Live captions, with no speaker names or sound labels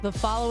The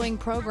following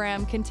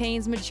program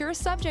contains mature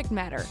subject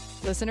matter.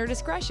 Listener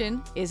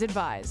discretion is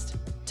advised.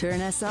 Turn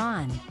us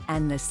on,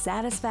 and the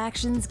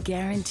satisfaction's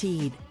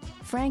guaranteed.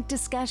 Frank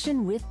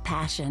discussion with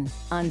passion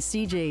on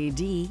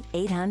CJAD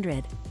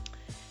 800.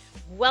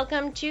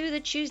 Welcome to the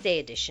Tuesday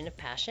edition of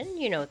Passion.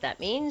 You know what that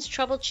means.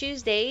 Trouble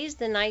Tuesdays,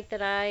 the night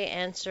that I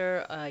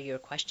answer your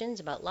questions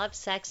about love,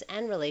 sex,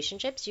 and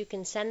relationships. You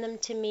can send them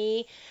to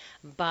me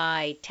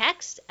by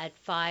text at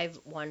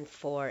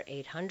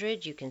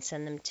 514-800. You can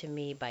send them to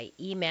me by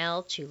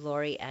email to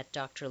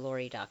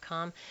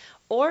Lori@drlori.com,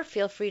 or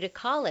feel free to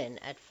call in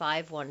at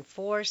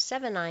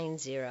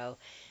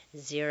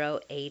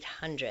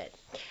 514-790-0800.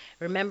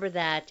 Remember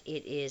that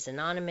it is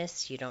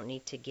anonymous. You don't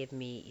need to give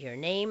me your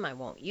name. I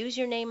won't use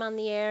your name on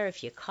the air.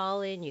 If you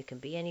call in, you can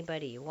be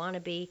anybody you want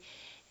to be,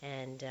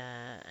 and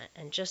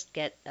just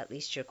get at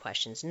least your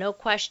questions. No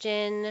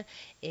question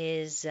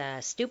is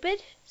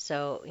stupid.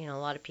 So, a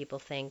lot of people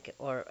think,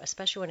 or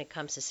especially when it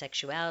comes to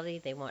sexuality,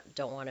 they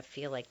don't want to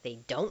feel like they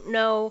don't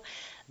know.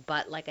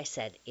 But like I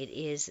said, it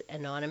is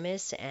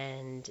anonymous,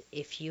 and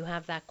if you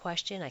have that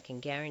question, I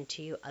can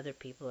guarantee you other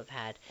people have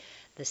had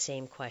the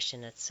same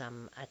question at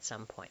some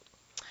point.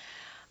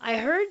 I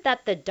heard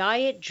that the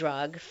diet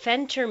drug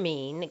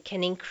phentermine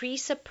can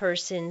increase a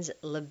person's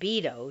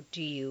libido.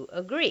 Do you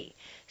agree?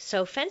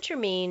 So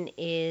phentermine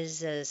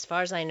is, as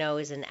far as I know,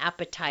 is an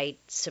appetite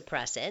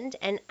suppressant.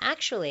 And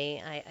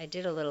actually, I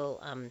did a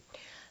little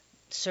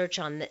search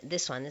on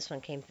this one. This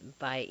one came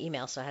by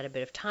email, so I had a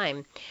bit of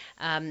time.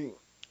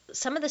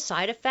 Some of the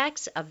side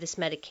effects of this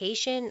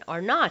medication are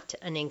not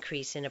an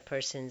increase in a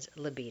person's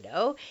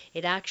libido.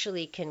 It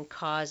actually can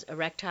cause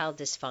erectile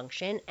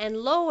dysfunction and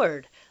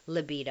lowered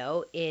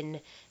libido in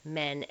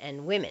men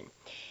and women.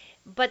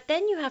 But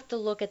then you have to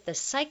look at the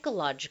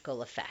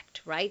psychological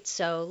effect, right?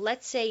 So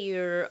let's say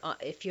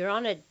if you're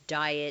on a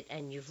diet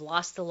and you've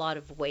lost a lot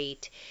of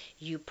weight,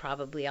 you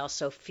probably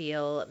also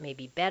feel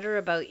maybe better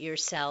about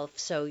yourself.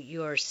 So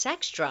your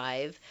sex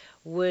drive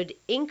would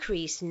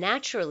increase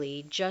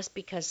naturally just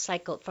because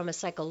from a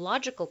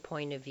psychological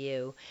point of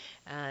view,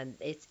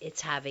 it's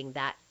having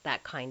that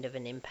kind of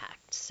an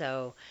impact.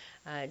 So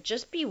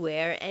just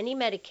beware. Any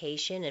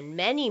medication, and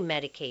many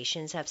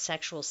medications have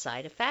sexual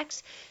side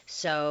effects.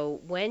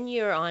 So when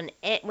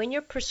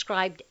you're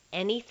prescribed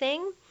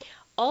anything,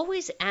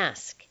 always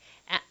ask.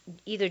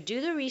 Either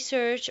do the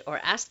research or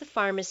ask the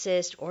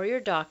pharmacist or your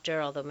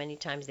doctor, although many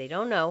times they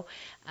don't know,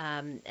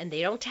 and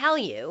they don't tell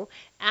you.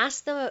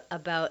 Ask them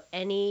about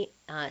any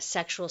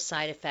sexual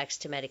side effects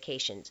to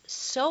medications.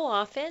 So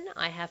often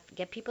I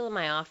get people in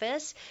my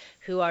office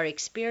who are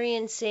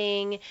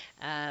experiencing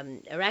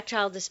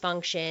erectile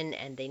dysfunction,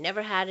 and they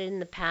never had it in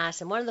the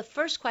past. And one of the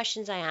first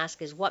questions I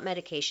ask is, what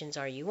medications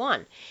are you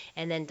on?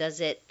 And then,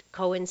 does it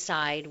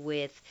coincide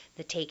with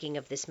the taking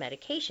of this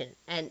medication?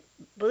 And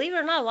believe it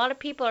or not, a lot of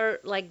people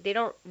are like, they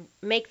don't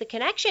make the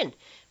connection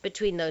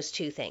between those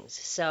two things.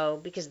 So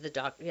because the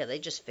doctor, they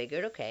just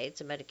figured, okay, it's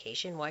a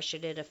medication. Why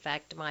should it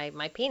affect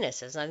my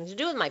penis? It has nothing to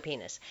do with my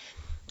penis.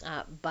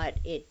 But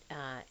it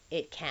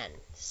can.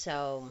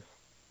 So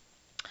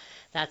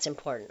that's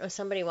important.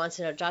 Somebody wants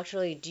to know, Dr.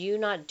 Lee, do you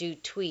not do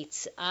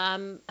tweets?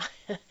 I'm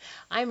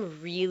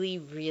really,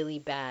 really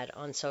bad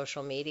on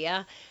social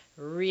media.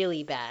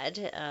 Really bad.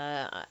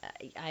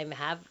 I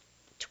have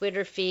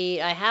Twitter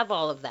feed. I have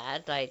all of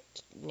that. I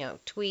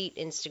tweet,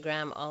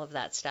 Instagram, all of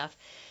that stuff.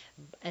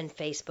 And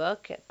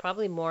Facebook,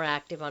 probably more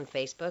active on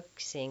Facebook,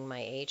 seeing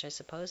my age, I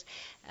suppose.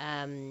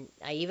 I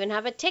even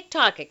have a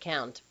TikTok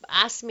account.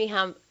 Ask me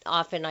how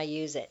often I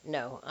use it.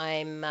 No,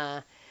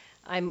 I'm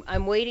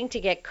waiting to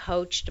get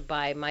coached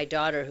by my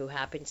daughter, who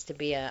happens to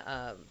be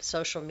a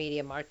social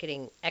media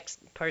marketing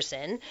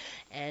person,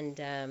 and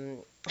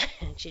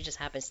she just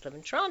happens to live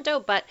in Toronto.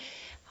 But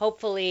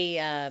hopefully,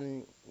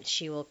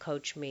 she will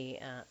coach me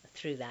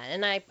through that,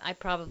 and I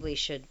probably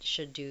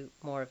should do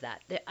more of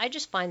that. I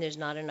just find there's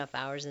not enough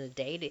hours in the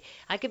day.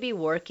 I could be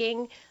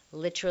working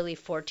literally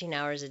 14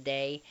 hours a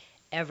day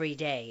every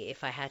day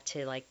if I had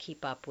to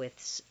keep up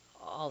with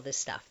all this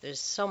stuff. There's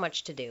so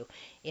much to do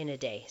in a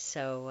day.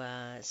 So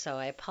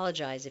I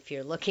apologize if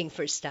you're looking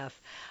for stuff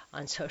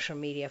on social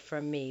media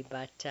from me,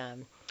 but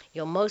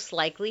you'll most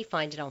likely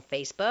find it on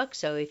Facebook.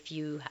 So if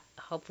you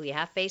hopefully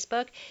have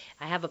Facebook,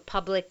 I have a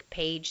public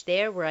page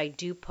there where I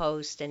do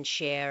post and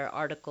share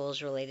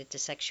articles related to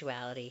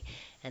sexuality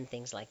and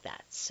things like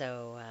that.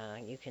 So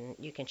you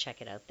can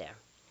check it out there.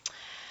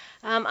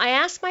 I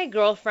asked my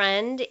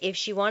girlfriend if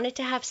she wanted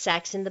to have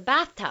sex in the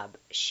bathtub.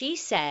 She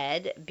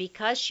said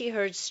because she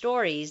heard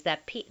stories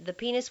that the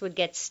penis would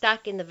get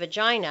stuck in the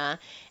vagina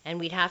and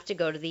we'd have to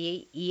go to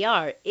the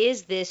ER.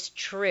 Is this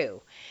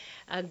true?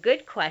 A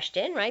good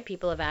question, right?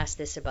 People have asked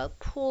this about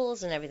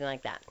pools and everything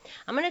like that.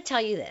 I'm going to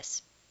tell you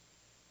this.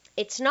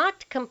 It's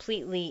not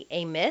completely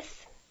a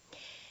myth,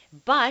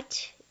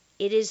 but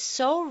it is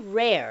so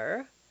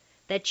rare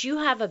that you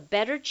have a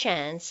better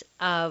chance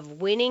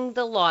of winning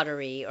the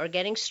lottery or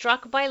getting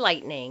struck by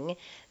lightning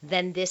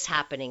than this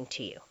happening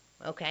to you.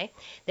 Okay?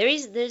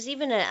 There's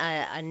even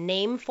a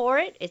name for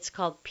it. It's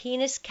called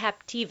penis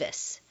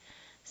captivus.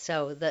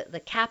 So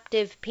the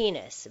captive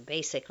penis,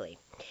 basically.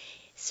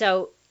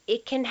 So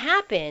it can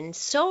happen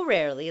so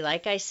rarely,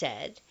 like I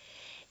said.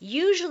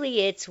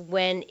 Usually it's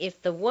when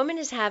if the woman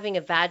is having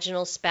a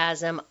vaginal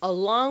spasm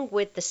along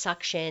with the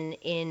suction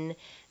in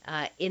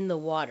the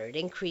water. It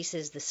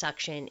increases the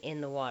suction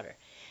in the water.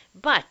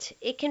 But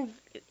it can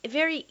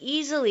very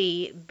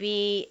easily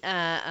be,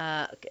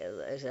 I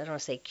don't want to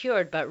say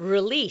cured, but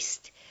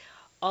released.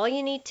 All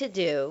you need to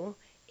do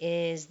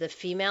is the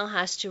female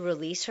has to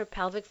release her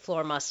pelvic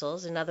floor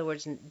muscles. In other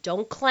words,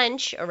 don't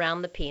clench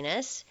around the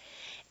penis.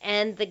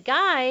 And the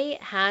guy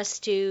has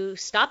to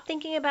stop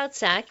thinking about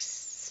sex,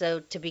 so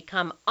to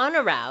become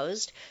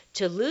unaroused,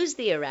 to lose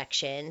the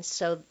erection.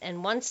 So,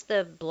 and once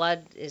the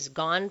blood is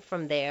gone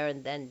from there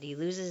and then he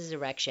loses his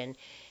erection,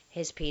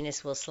 his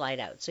penis will slide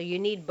out. So you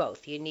need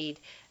both. You need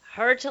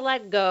her to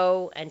let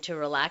go and to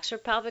relax her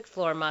pelvic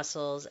floor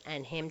muscles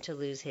and him to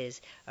lose his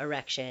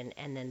erection,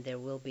 and then there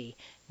will be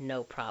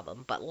no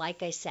problem. But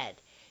like I said,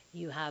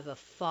 you have a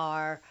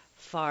far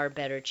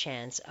better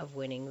chance of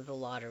winning the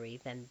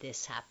lottery than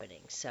this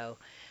happening. So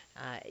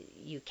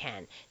you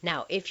can.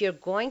 Now, if you're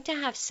going to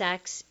have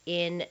sex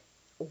in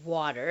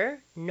water,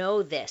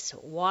 know this: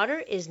 water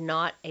is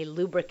not a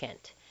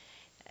lubricant.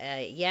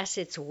 Yes,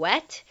 it's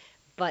wet,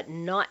 but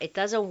not. It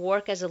doesn't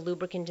work as a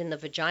lubricant in the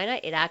vagina.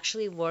 It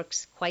actually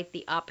works quite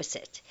the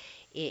opposite.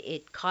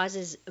 It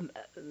causes,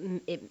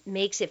 it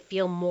makes it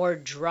feel more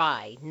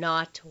dry,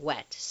 not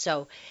wet.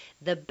 So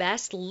the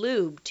best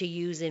lube to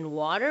use in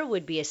water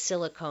would be a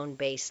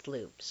silicone-based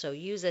lube. So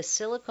use a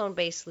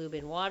silicone-based lube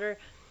in water,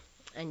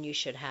 and you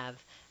should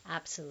have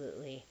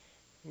absolutely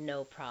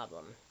no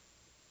problem.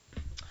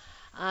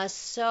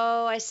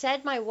 So I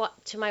said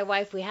to my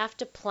wife, we have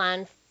to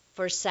plan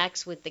for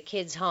sex with the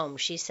kids home.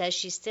 She says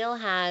she still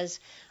has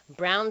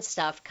brown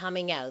stuff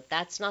coming out.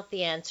 That's not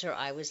the answer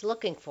I was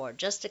looking for.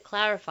 Just to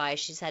clarify,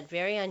 she's had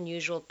very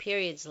unusual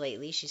periods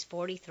lately. She's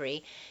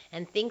 43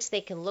 and thinks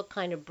they can look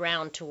kind of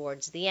brown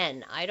towards the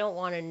end. I don't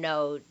want to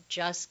know.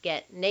 Just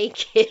get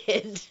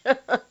naked.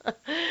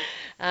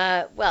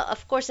 Well,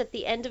 of course, at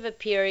the end of a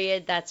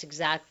period, that's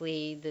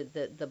exactly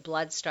the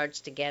blood starts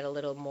to get a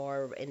little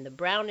more in the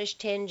brownish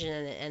tinge,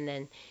 and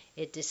then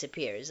it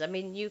disappears. I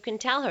mean, you can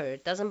tell her,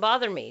 it doesn't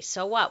bother me.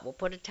 So what? We'll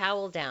put a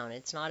towel down.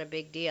 It's not a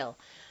big deal.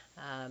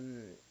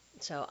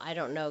 So I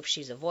don't know if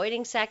she's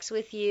avoiding sex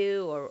with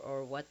you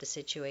or what the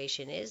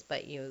situation is,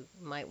 but you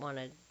might want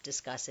to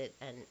discuss it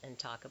and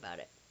talk about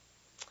it.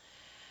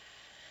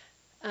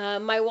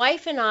 My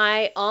wife and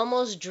I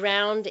almost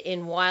drowned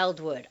in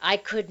Wildwood. I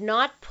could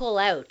not pull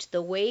out.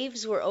 The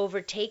waves were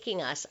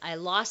overtaking us. I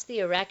lost the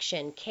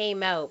erection,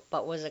 came out,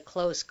 but was a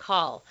close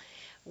call.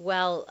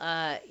 Well,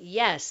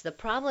 yes, the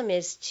problem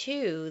is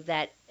too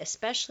that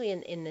especially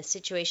in a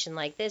situation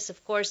like this,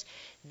 of course,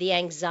 the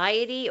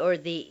anxiety or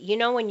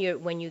when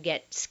you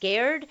get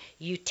scared,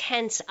 you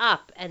tense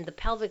up, and the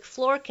pelvic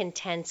floor can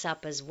tense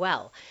up as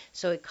well.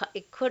 So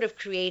it could have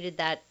created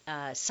that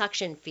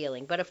suction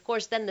feeling. But of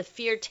course, then the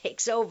fear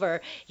takes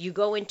over. You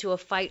go into a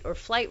fight or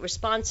flight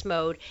response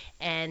mode,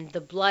 and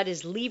the blood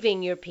is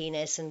leaving your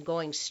penis and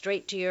going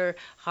straight to your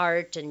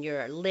heart and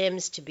your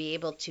limbs to be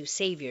able to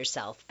save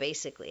yourself,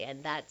 basically.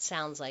 And that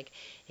sounds like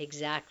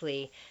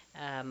exactly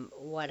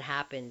what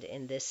happened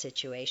in this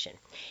situation.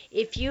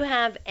 If you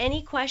have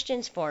any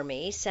questions for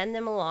me, send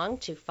them along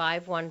to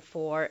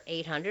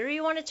 514-800, or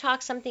you want to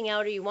talk something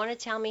out, or you want to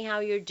tell me how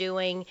you're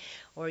doing,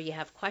 or you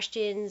have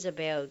questions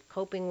about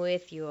coping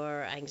with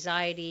your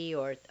anxiety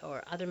or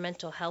other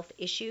mental health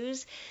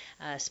issues,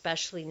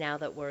 especially now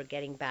that we're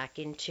getting back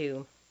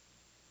into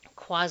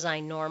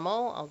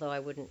quasi-normal, although I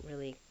wouldn't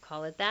really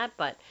call it that,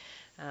 but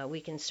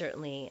we can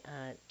certainly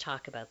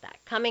talk about that.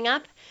 Coming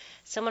up,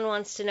 someone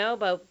wants to know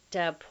about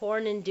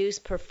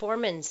porn-induced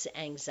performance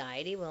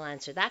anxiety. We'll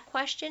answer that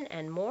question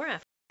and more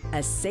after.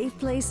 A safe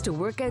place to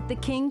work out the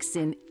kinks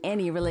in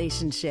any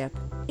relationship.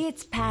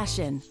 It's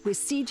Passion with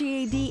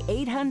CJAD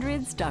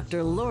 800's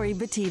Dr. Lori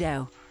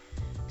Bettito.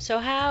 So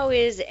how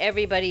is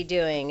everybody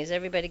doing? Is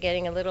everybody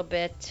getting a little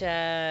bit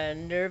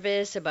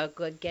nervous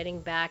about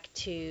getting back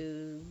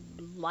to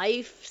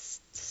life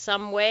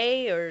some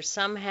way or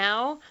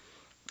somehow?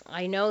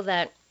 I know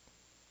that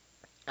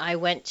I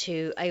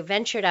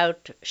ventured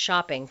out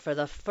shopping for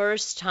the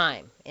first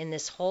time in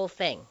this whole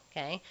thing,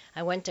 okay?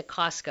 I went to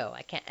Costco.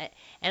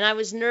 And I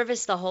was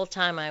nervous the whole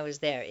time I was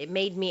there. It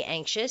made me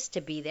anxious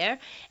to be there.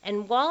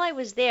 And while I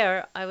was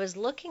there, I was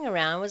looking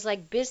around. It was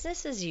like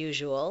business as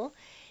usual,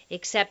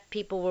 except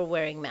people were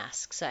wearing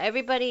masks.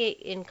 So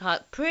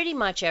pretty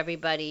much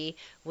everybody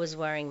was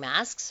wearing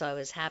masks, so I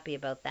was happy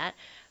about that.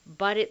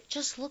 But it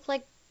just looked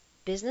like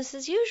business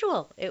as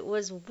usual. It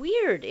was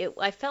weird.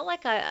 I felt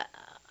like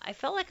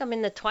I'm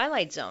in the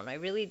Twilight Zone. I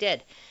really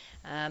did.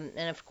 And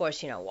of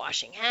course,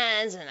 washing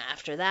hands, and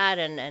after that,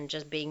 and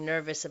just being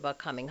nervous about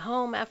coming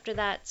home after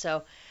that.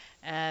 So,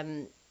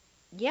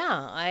 yeah,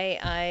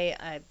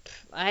 I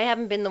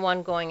haven't been the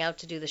one going out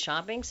to do the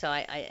shopping, so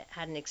I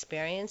hadn't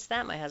experienced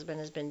that. My husband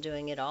has been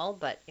doing it all,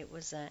 but it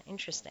was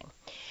interesting.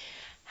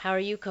 How are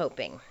you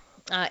coping?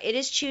 It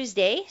is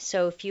Tuesday,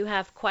 so if you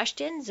have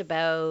questions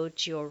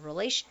about your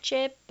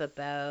relationship,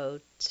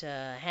 about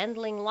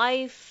handling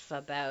life,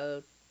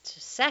 about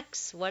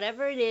sex,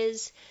 whatever it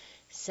is,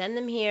 send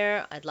them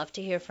here. I'd love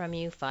to hear from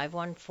you.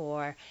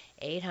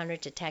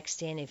 514-800 to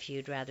text in if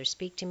you'd rather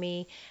speak to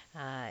me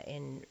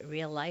in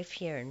real life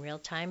here in real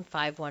time.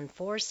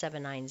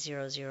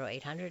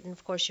 514-790-0800. And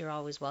of course, you're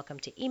always welcome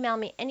to email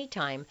me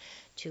anytime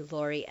to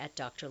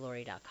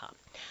Lori@drlori.com.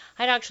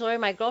 Hi, Dr. Lori.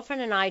 My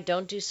girlfriend and I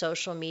don't do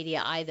social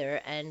media either,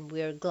 and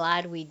we're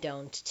glad we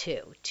don't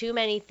too. Too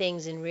many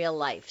things in real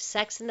life.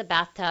 Sex in the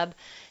bathtub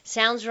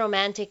sounds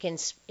romantic in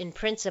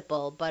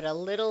principle, but a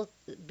little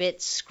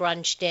bit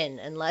scrunched in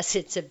unless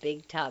it's a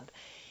big tub.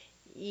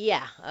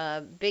 Yeah,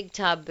 a big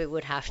tub it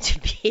would have to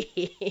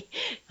be.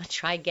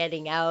 Try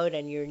getting out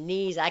and your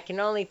knees. I can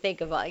only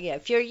think of,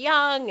 if you're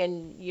young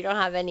and you don't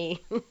have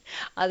any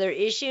other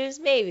issues,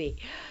 maybe.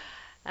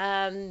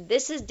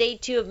 This is day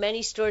 2 of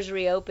many stores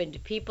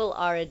reopened. People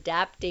are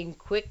adapting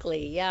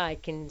quickly. Yeah, I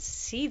can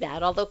see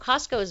that. Although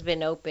Costco has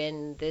been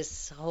open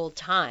this whole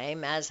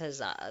time, as has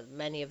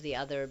many of the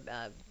other,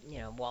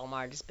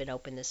 Walmart has been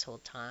open this whole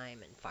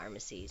time, and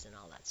pharmacies and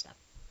all that stuff.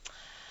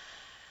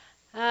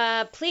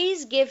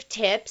 Please give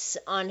tips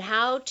on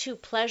how to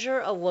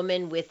pleasure a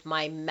woman with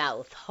my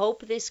mouth.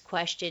 Hope this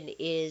question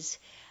is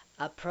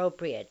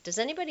appropriate. Does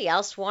anybody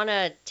else want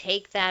to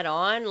take that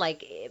on?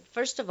 Like,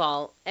 first of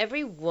all,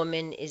 every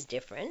woman is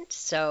different.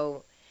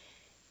 So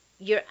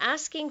you're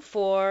asking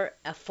for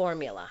a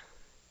formula,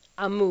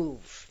 a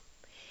move.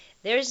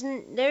 There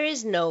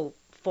is no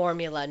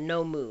formula,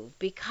 no move,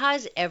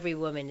 because every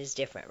woman is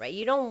different, right?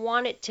 You don't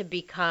want it to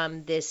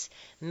become this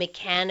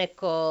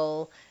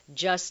mechanical,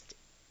 just,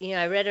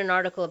 I read an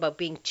article about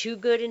being too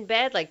good in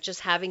bed, like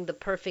just having the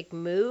perfect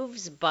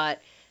moves, but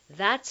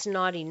that's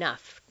not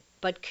enough.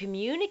 But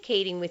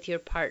communicating with your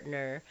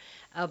partner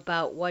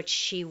about what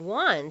she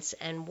wants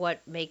and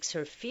what makes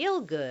her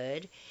feel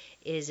good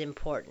is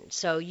important.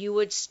 So you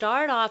would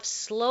start off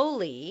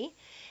slowly,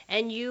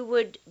 and you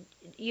don't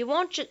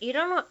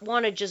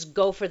want to just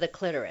go for the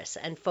clitoris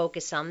and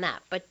focus on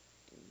that, but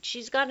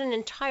she's got an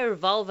entire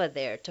vulva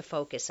there to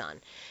focus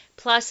on.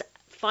 Plus,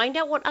 find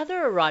out what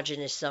other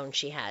erogenous zone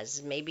she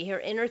has. Maybe her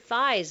inner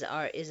thighs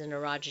is an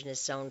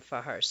erogenous zone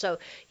for her. So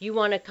you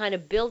want to kind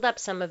of build up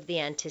some of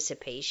the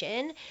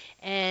anticipation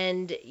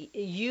and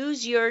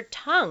use your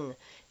tongue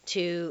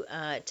to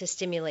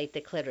stimulate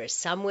the clitoris.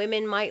 Some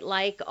women might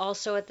like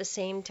also at the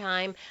same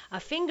time a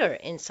finger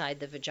inside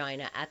the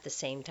vagina at the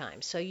same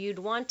time. So you'd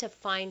want to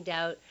find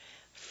out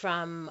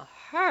from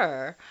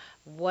her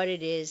what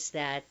it is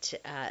that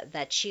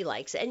she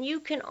likes, and you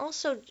can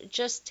also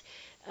just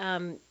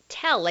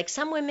tell. Like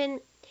some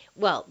women,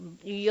 well,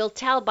 you'll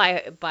tell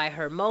by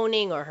her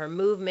moaning or her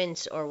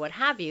movements or what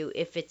have you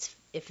if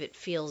it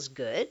feels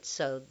good.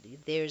 So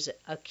there's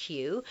a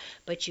cue,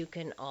 but you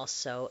can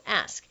also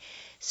ask.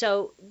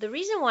 So the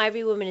reason why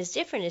every woman is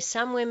different is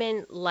some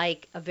women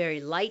like a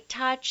very light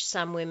touch,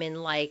 some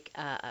women like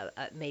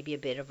maybe a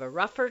bit of a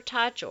rougher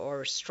touch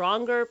or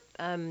stronger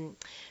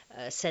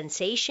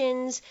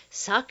sensations,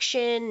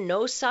 suction,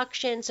 no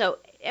suction. So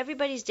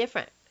everybody's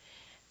different.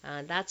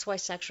 That's why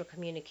sexual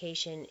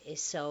communication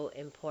is so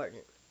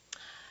important.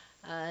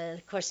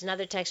 Of course,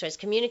 another text writes,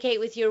 communicate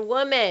with your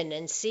woman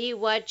and see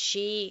what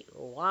she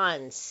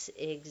wants.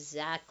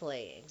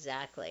 Exactly,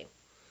 exactly.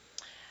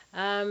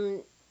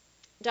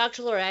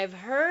 Dr. Laura, I've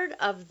heard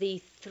of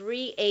the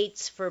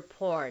 3/8 for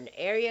porn.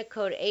 Area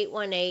code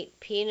 818,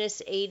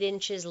 penis 8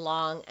 inches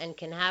long, and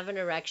can have an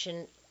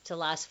erection to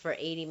last for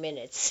 80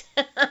 minutes.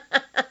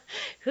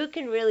 Who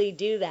can really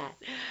do that?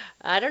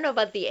 I don't know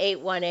about the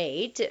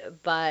 818,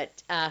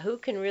 but who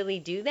can really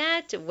do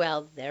that?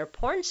 Well, they're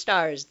porn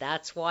stars.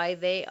 That's why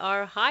they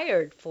are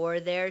hired, for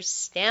their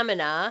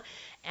stamina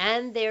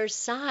and their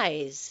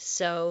size.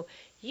 So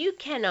you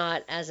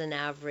cannot, as an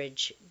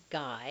average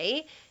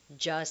guy,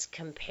 just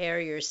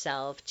compare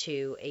yourself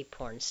to a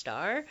porn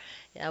star.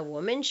 A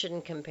woman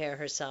shouldn't compare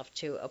herself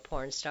to a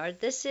porn star.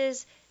 This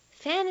is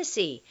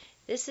fantasy.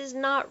 This is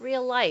not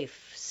real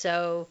life.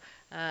 So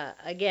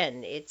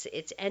again, it's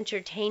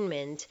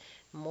entertainment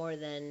more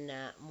than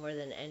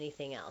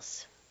anything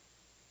else.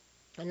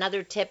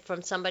 Another tip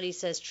from somebody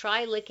says,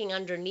 try licking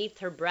underneath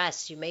her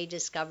breasts. You may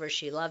discover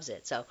she loves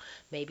it. So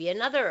maybe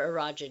another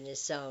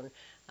erogenous zone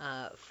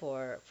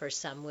for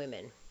some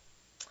women.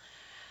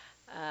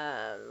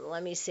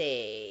 Let me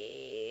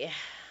see.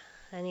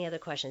 Any other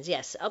questions?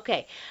 Yes.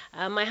 Okay.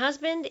 My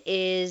husband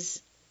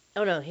is.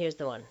 Oh no, here's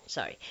the one.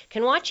 Sorry.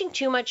 Can watching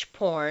too much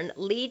porn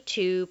lead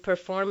to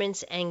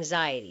performance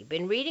anxiety?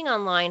 Been reading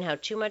online how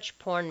too much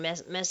porn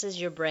messes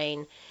your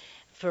brain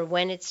for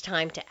when it's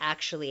time to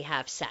actually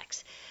have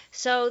sex.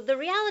 So the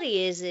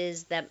reality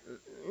is that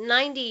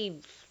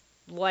 90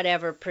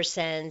 whatever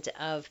percent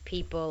of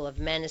people, of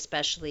men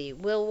especially,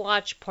 will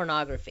watch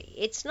pornography.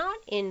 It's not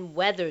in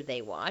whether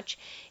they watch,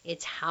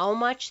 it's how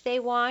much they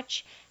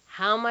watch,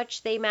 how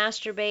much they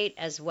masturbate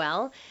as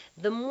well.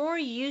 The more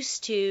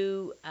used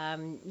to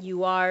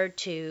you are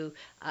to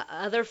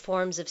other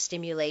forms of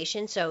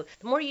stimulation, so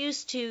the more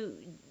used to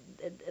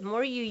the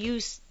more you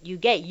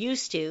get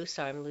used to,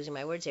 sorry, I'm losing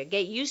my words here,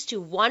 get used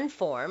to one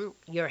form,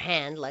 your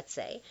hand, let's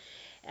say,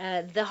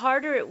 the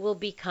harder it will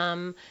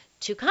become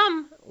to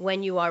come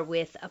when you are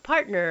with a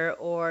partner,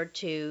 or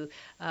to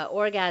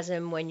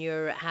orgasm when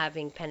you're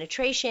having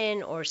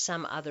penetration or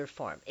some other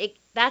form.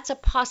 That's a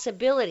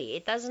possibility.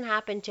 It doesn't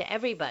happen to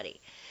everybody.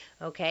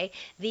 Okay,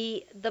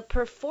 the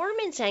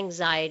performance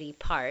anxiety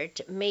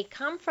part may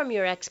come from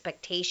your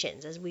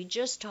expectations, as we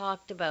just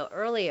talked about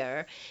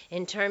earlier,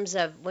 in terms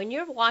of when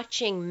you're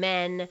watching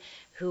men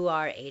who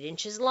are 8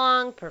 inches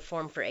long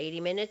perform for 80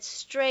 minutes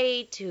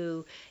straight,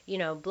 who,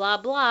 blah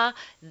blah.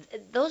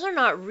 Those are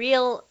not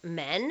real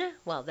men.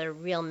 Well, they're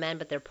real men,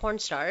 but they're porn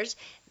stars.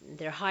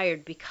 They're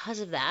hired because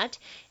of that.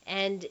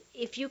 And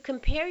if you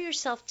compare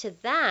yourself to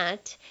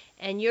that,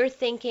 and you're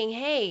thinking,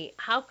 hey,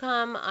 how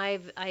come I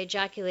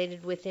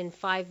ejaculated within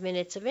 5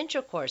 minutes of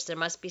intercourse? There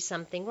must be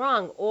something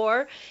wrong.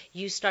 Or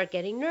you start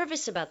getting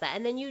nervous about that,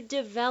 and then you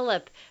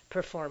develop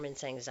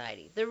performance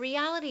anxiety. The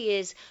reality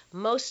is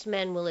most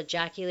men will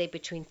ejaculate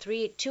between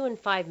 2 and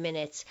 5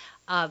 minutes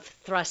of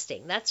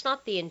thrusting. That's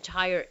not the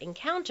entire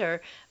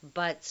encounter,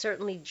 but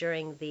certainly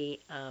during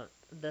the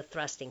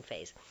thrusting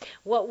phase.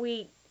 What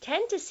we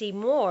tend to see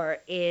more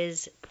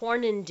is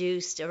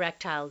porn-induced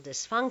erectile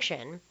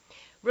dysfunction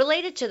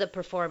related to the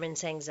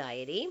performance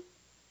anxiety,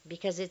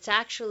 because it's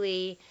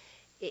actually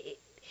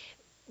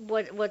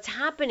what's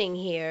happening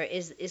here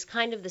is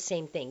kind of the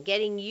same thing.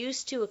 Getting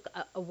used to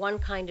a one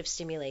kind of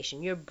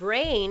stimulation. Your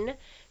brain,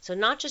 so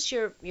not just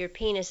your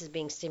penis is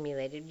being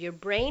stimulated, your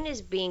brain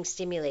is being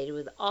stimulated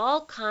with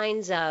all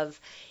kinds of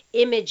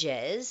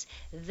images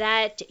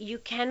that you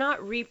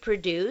cannot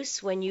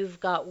reproduce when you've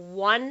got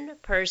one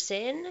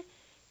person,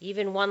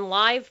 even one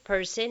live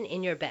person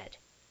in your bed.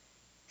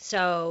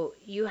 So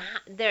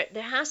there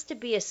has to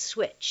be a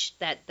switch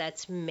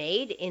that's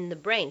made in the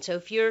brain. So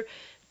if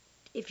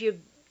you're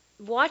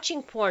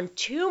watching porn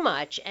too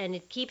much and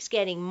it keeps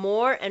getting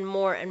more and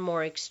more and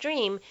more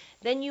extreme,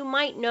 then you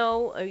might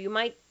know, or you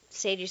might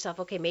say to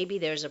yourself, okay, maybe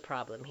there's a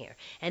problem here.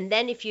 And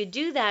then if you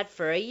do that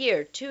for a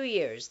year, 2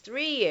 years,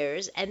 3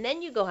 years, and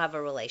then you go have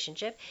a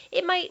relationship,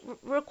 it might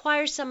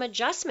require some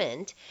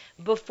adjustment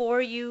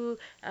before you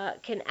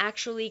can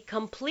actually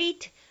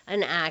complete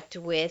an act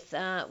with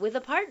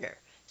a partner.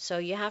 So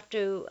you have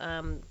to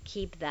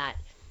keep that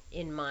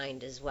in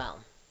mind as well.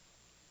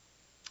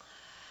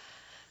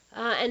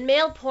 And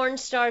male porn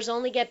stars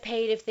only get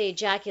paid if they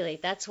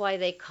ejaculate. That's why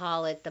they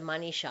call it the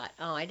money shot.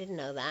 Oh, I didn't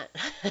know that.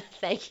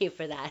 Thank you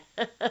for that.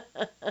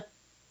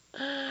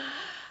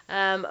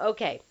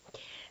 Okay.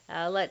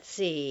 Let's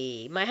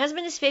see. My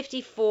husband is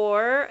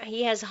 54.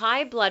 He has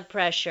high blood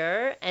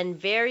pressure and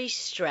very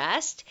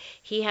stressed.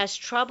 He has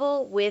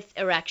trouble with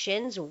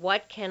erections.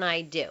 What can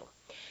I do?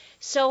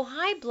 So,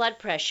 high blood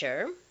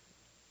pressure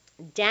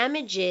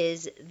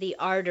damages the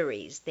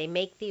arteries. They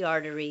make the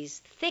arteries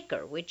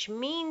thicker, which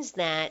means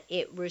that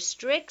it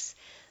restricts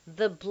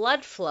the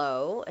blood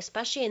flow,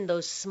 especially in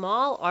those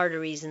small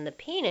arteries in the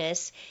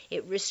penis.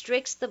 It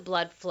restricts the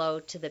blood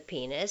flow to the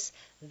penis,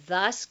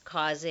 thus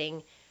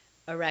causing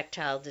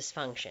erectile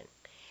dysfunction.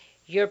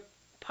 Your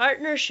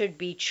partner should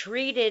be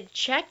treated,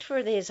 checked for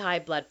his high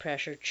blood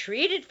pressure,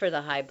 treated for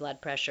the high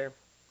blood pressure.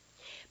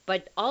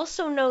 But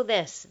also know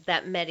this,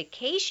 that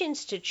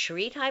medications to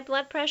treat high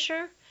blood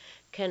pressure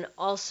can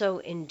also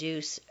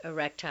induce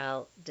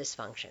erectile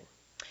dysfunction.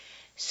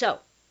 So,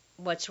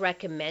 what's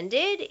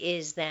recommended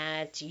is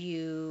that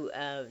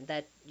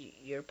that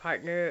your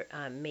partner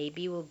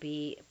maybe will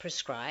be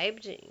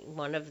prescribed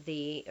one of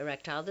the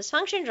erectile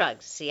dysfunction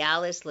drugs: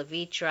 Cialis,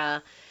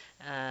 Levitra,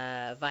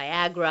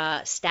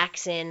 Viagra,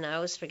 Staxin. I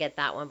always forget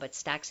that one, but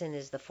Staxin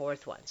is the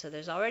fourth one. So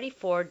there's already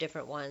 4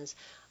 different ones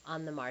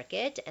on the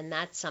market, and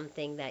that's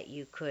something that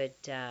you could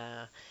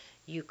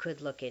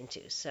look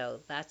into. So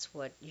that's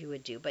what you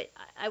would do. But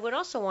I would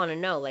also want to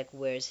know, like,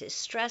 where's his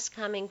stress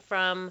coming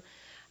from?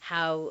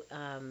 How,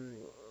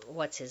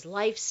 what's his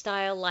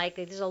lifestyle like?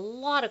 There's a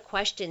lot of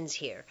questions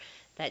here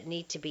that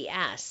need to be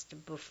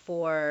asked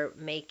before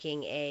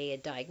making a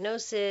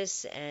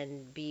diagnosis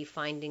and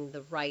finding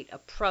the right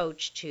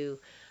approach to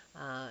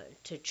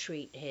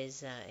treat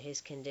his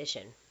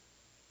condition.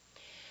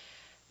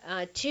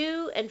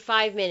 2 and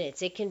 5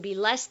 minutes. It can be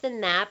less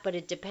than that, but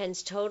it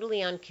depends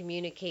totally on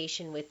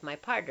communication with my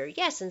partner.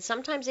 Yes, and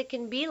sometimes it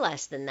can be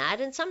less than that,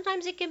 and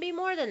sometimes it can be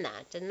more than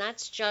that, and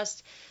that's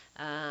just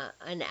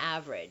an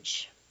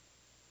average.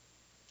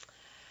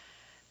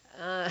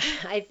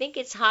 I think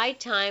it's high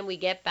time we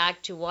get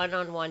back to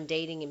one-on-one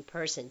dating in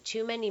person.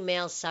 Too many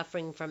males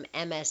suffering from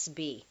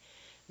MSB,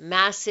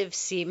 massive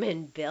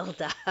semen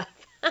buildup.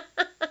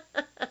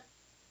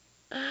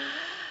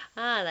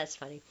 That's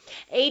funny.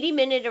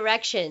 80-minute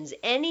erections.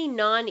 Any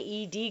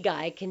non-ED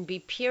guy can be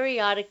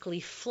periodically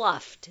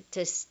fluffed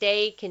to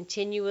stay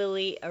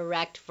continually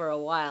erect for a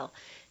while.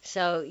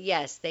 So,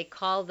 yes, they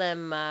call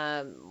them,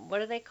 what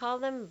do they call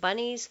them?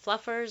 Bunnies?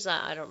 Fluffers?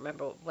 I don't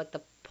remember what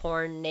the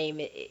porn name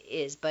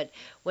is, but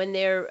when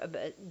they're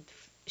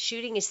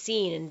shooting a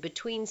scene, and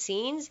between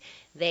scenes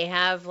they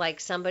have like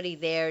somebody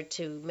there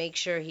to make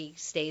sure he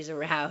stays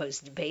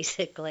aroused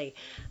basically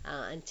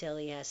until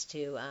he has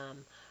to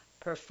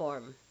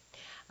perform.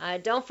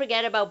 Don't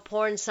forget about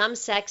porn. Some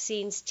sex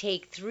scenes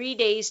take 3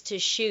 days to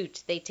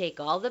shoot. They take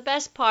all the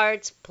best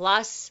parts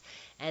plus,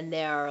 and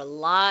there are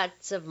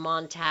lots of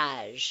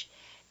montage.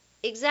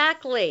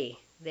 Exactly.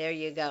 There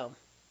you go.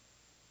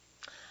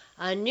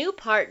 A new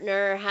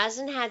partner,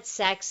 hasn't had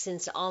sex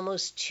since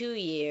almost 2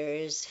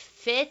 years,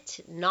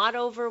 fit, not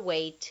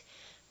overweight,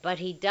 but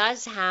he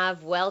does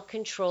have well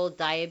controlled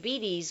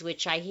diabetes,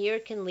 which I hear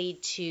can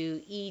lead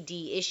to ED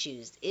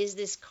issues. Is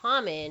this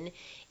common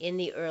in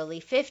the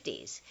early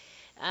 50s?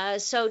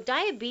 So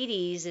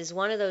diabetes is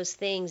one of those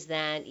things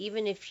that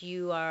even if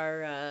you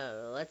are,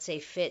 let's say,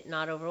 fit,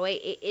 not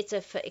overweight,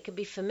 it could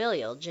be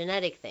familial,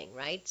 genetic thing,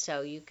 right? So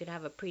you could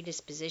have a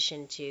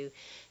predisposition to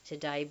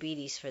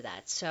diabetes for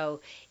that. So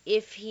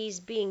if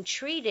he's being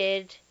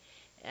treated,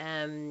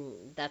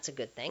 that's a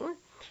good thing.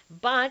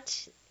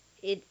 But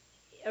it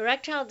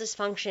erectile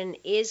dysfunction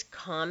is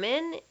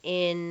common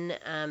in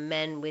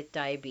men with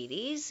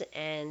diabetes,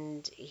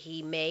 and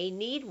he may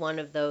need one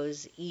of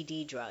those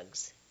ED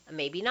drugs.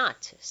 Maybe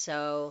not.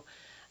 So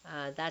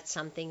that's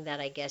something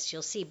that I guess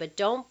you'll see. But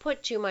don't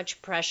put too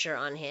much pressure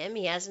on him.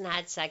 He hasn't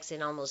had sex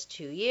in almost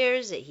 2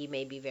 years. He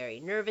may be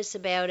very nervous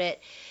about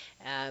it.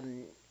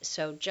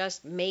 So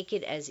just make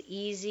it as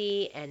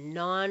easy and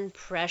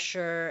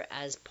non-pressure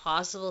as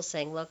possible,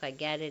 saying, look, I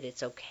get it.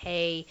 It's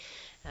okay.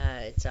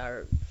 It's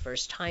our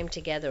first time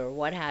together or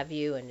what have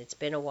you, and it's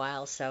been a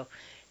while. So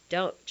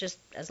don't, just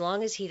as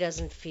long as he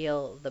doesn't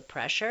feel the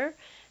pressure,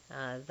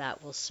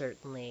 that will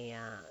certainly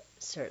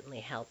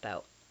help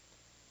out.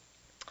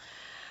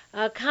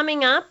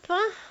 Coming up,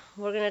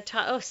 we're going to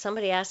talk. Oh,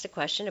 somebody asked a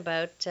question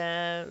about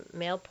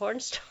male porn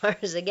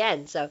stars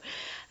again. So,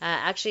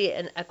 actually,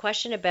 a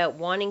question about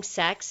wanting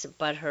sex,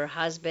 but her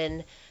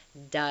husband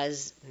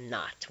does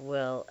not.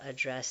 We'll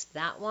address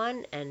that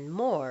one and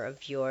more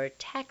of your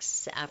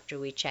texts after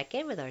we check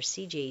in with our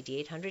CJAD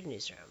 800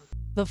 newsroom.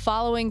 The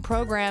following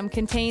program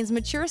contains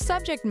mature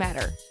subject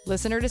matter.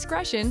 Listener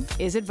discretion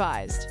is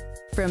advised.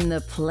 From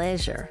the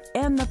pleasure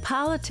and the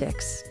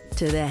politics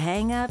to the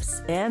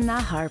hang-ups and the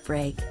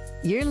heartbreak,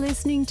 you're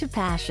listening to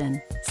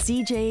Passion,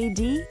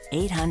 CJAD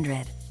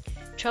 800.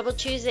 Trouble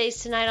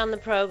Tuesdays tonight on the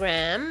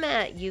program.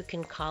 You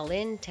can call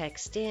in,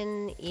 text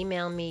in,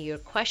 email me your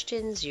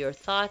questions, your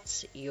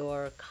thoughts,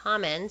 your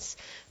comments,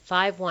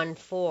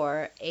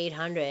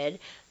 514-800.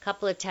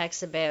 Couple of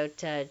texts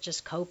about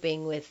just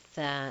coping with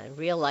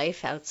real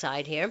life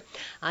outside here.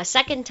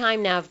 Second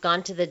time now I've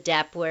gone to the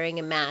dep wearing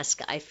a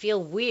mask. I feel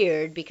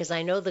weird because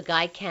I know the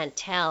guy can't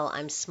tell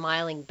I'm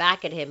smiling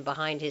back at him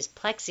behind his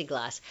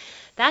plexiglass.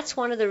 That's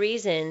one of the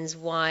reasons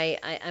why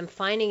I'm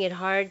finding it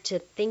hard to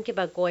think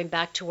about going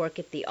back to work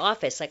at the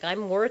office. Like,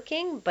 I'm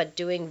working but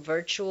doing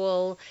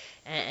virtual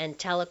and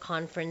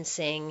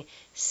teleconferencing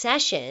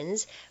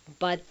sessions,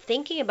 but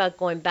thinking about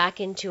going back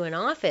into an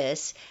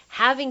office,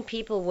 having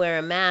people wear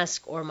a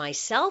mask or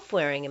myself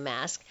wearing a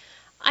mask,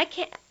 I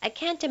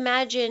can't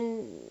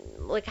imagine,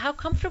 like, how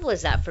comfortable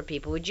is that for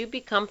people? Would you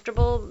be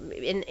comfortable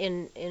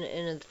in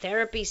a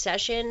therapy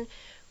session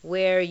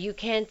where you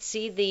can't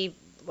see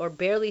or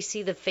barely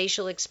see the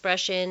facial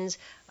expressions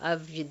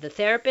of the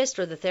therapist,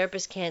 or the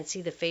therapist can't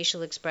see the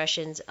facial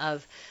expressions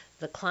of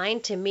the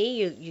client? To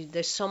me,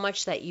 there's so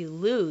much that you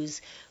lose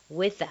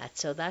with that.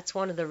 So that's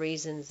one of the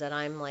reasons that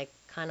I'm like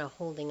kind of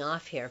holding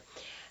off here.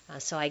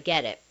 So I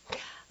get it.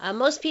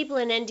 Most people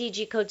in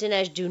NDG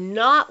Côte-de-Neige do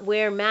not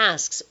wear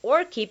masks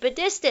or keep a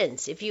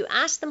distance. If you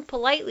ask them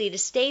politely to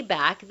stay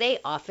back, they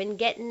often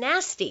get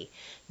nasty.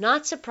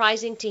 Not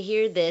surprising to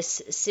hear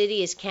this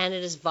city is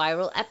Canada's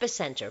viral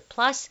epicenter.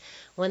 Plus,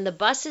 when the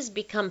buses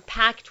become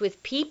packed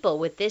with people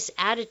with this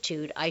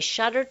attitude, I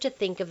shudder to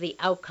think of the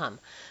outcome.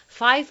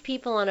 5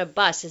 people on a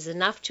bus is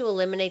enough to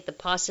eliminate the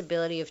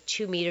possibility of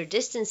 2-meter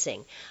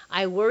distancing.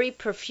 I worry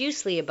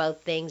profusely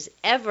about things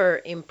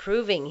ever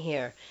improving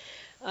here.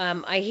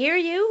 I hear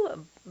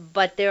you,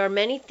 but there are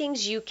many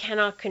things you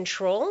cannot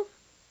control,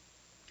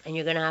 and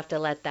you're going to have to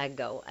let that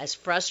go. As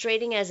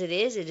frustrating as it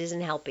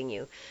isn't helping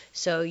you.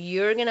 So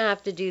you're going to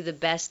have to do the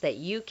best that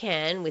you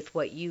can with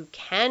what you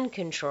can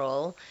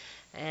control.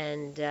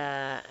 And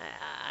I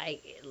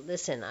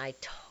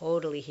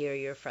totally hear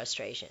your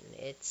frustration.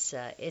 It's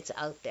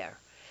out there.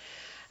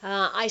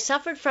 I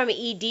suffered from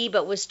ED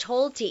but was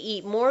told to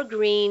eat more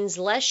greens,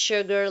 less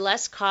sugar,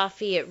 less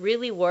coffee. It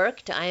really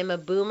worked. I am a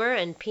boomer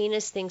and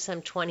penis thinks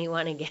I'm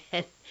 21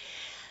 again.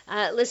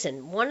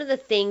 Listen, one of the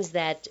things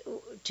that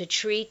to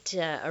treat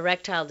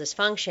erectile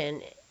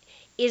dysfunction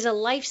is a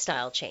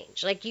lifestyle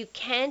change. Like, you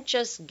can't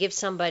just give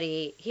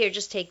somebody, here,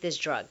 just take this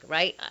drug,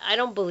 right? I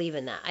don't believe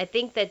in that. I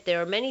think that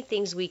there are many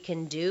things we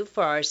can do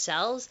for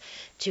ourselves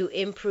to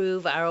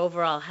improve our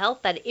overall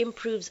health that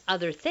improves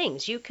other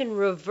things. You can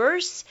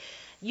reverse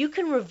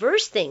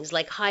things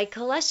like high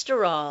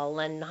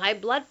cholesterol and high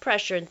blood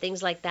pressure and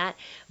things like that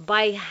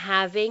by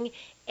having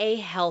a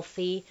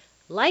healthy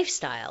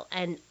lifestyle.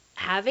 And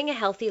having a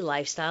healthy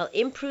lifestyle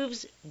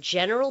improves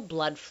general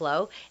blood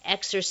flow,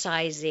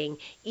 exercising,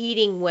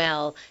 eating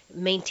well,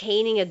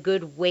 maintaining a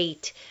good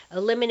weight,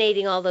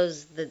 eliminating all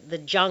those the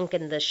junk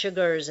and the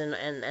sugars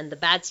and the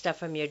bad stuff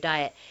from your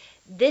diet.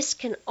 This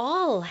can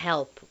all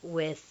help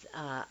with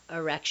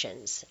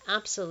erections.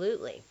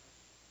 Absolutely.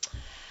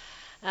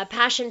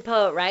 Passion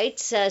Poet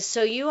writes,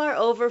 so you are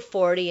over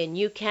 40 and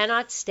you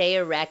cannot stay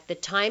erect. The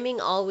timing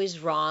always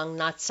wrong,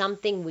 not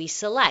something we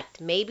select.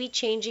 Maybe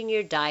changing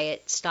your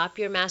diet, stop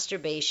your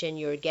masturbation,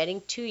 you're getting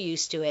too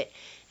used to it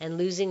and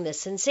losing the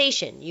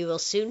sensation. You will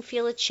soon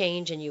feel a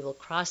change and you will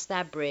cross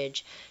that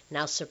bridge.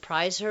 Now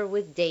surprise her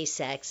with day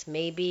sex,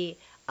 maybe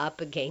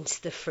up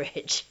against the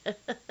fridge.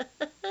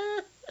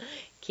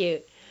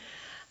 Cute.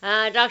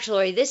 Dr.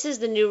 Lori, this is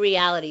the new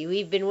reality.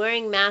 We've been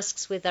wearing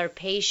masks with our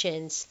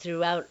patients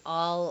throughout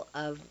all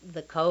of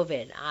the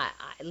COVID.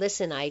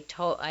 Listen,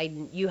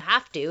 you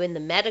have to in the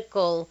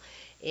medical,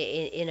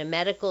 in a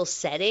medical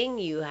setting,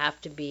 you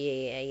have to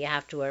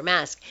wear a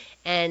mask.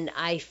 And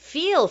I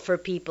feel for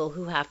people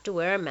who have to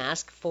wear a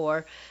mask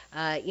for,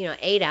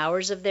 8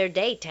 hours of their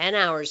day, 10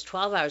 hours,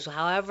 12 hours,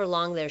 however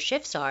long their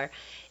shifts are.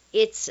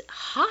 It's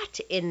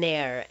hot in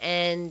there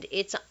and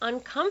it's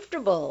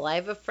uncomfortable. I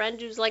have a friend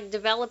who's like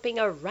developing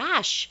a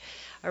rash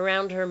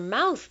around her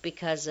mouth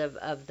because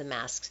of the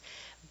masks.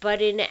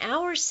 But in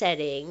our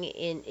setting,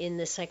 in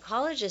the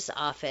psychologist's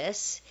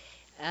office,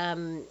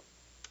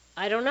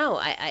 I don't know.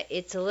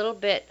 It's a little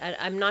bit.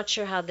 I'm not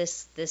sure how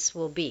this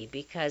will be,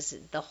 because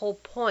the whole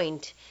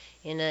point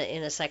in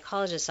a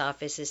psychologist's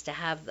office is to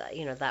have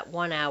that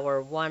 1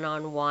 hour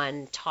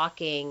one-on-one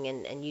talking,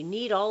 and you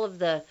need all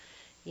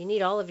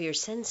of your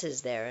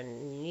senses there,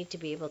 and you need to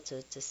be able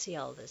to see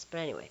all this.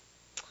 But anyway,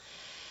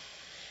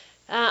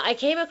 I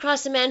came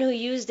across a man who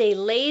used a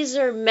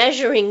laser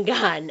measuring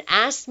gun,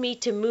 asked me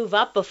to move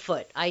up a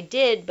foot. I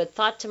did, but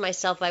thought to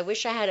myself, I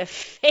wish I had a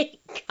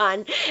fake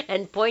gun,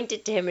 and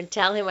pointed to him and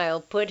tell him I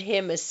will put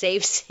him a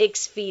safe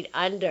 6 feet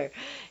under.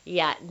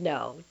 Yeah,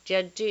 no,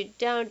 don't do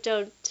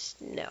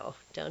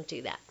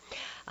that.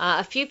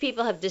 A few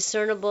people have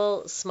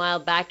discernible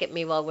smiled back at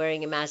me while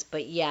wearing a mask,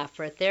 but yeah,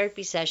 for a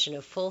therapy session,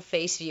 a full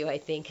face view, I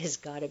think, has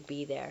got to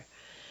be there.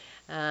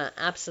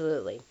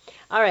 Absolutely.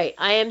 All right,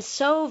 I am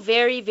so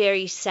very,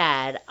 very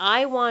sad.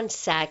 I want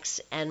sex,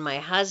 and my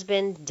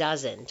husband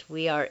doesn't.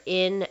 We are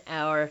in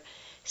our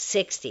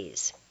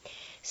 60s.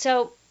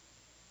 So,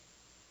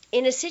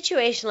 in a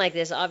situation like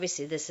this,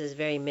 obviously this is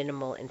very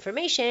minimal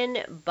information,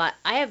 but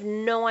I have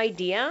no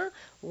idea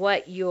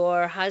what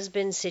your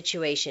husband's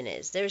situation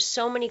is. There's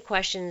so many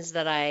questions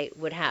that I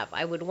would have.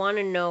 I would want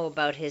to know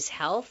about his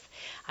health.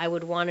 I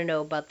would want to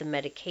know about the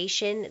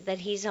medication that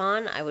he's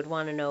on. I would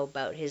want to know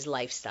about his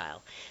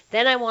lifestyle.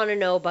 Then I want to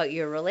know about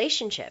your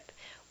relationship.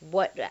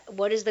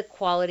 What is the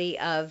quality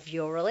of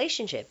your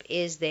relationship?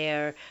 Is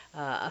there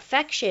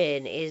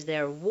affection? Is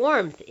there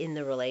warmth in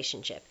the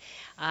relationship?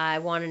 I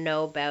want to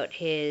know about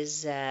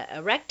his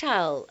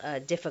erectile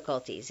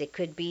difficulties. It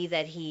could be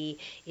that he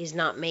is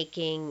not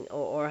making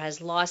or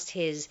has lost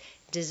his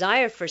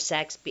desire for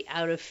sex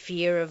out of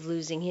fear of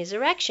losing his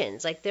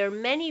erections. Like, there are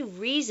many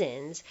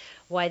reasons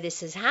why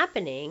this is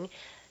happening.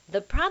 The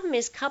problem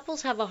is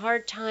couples have a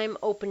hard time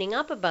opening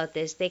up about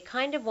this. They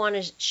kind of want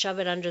to shove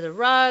it under the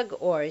rug,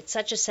 or it's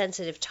such a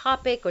sensitive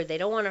topic, or they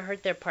don't want to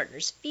hurt their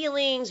partner's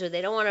feelings, or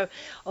they don't want to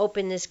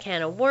open this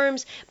can of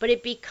worms. But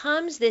it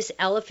becomes this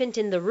elephant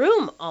in the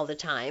room all the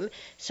time,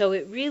 so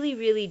it really,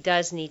 really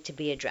does need to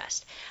be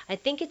addressed. I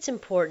think it's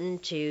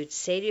important to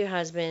say to your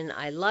husband,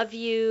 I love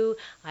you.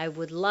 I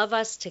would love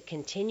us to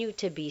continue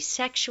to be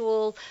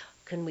sexual.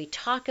 Can we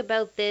talk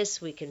about this?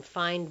 We can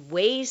find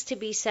ways to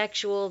be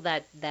sexual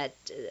that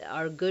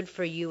are good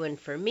for you and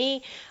for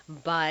me,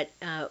 but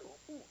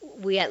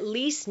we at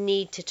least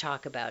need to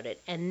talk about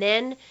it. And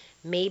then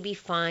maybe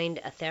find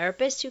a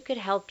therapist who could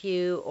help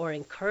you, or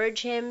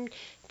encourage him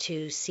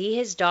to see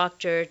his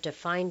doctor to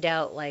find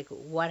out, like,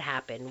 what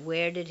happened.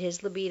 Where did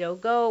his libido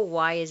go?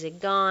 Why is it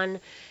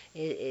gone?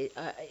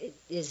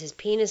 Is his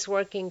penis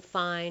working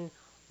fine?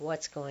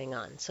 What's going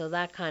on? So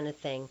that kind of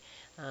thing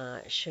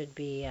should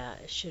be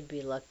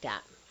looked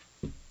at.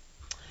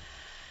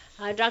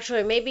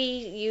 Dr. Maybe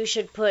you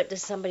should put,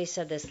 somebody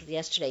said this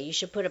yesterday, you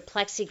should put a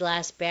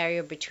plexiglass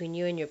barrier between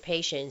you and your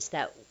patients.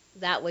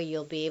 That way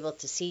you'll be able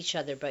to see each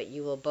other, but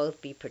you will both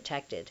be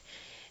protected.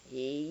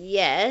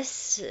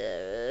 Yes,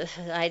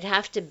 I'd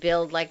have to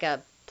build like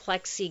a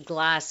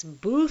plexiglass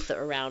booth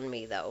around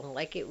me, though.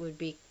 Like, it would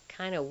be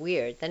kind of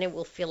weird. Then it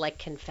will feel like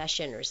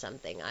confession or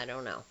something. I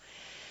don't know.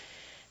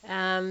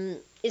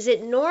 Is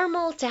it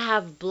normal to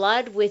have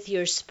blood with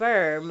your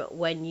sperm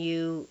when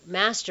you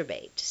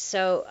masturbate?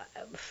 So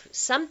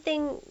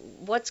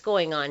what's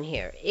going on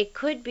here? It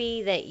could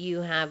be that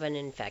you have an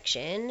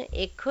infection.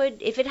 It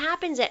could, if it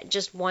happens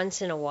just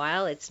once in a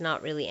while, it's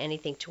not really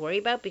anything to worry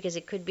about, because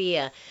it could be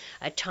a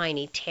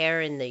tiny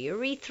tear in the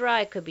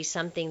urethra. It could be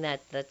something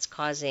that's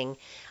causing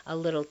a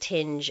little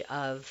tinge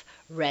of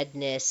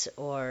redness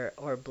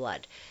or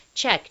blood.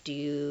 Check. Do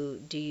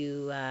you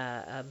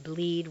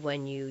bleed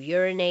when you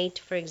urinate,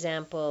 for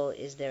example? example,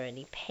 is there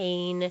any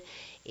pain?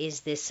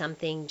 Is this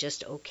something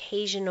just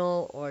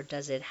occasional, or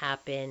does it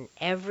happen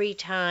every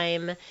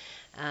time?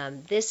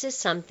 This is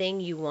something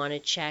you want to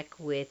check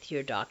with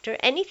your doctor.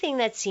 Anything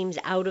that seems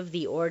out of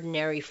the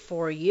ordinary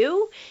for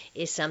you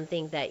is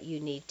something that you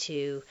need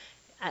to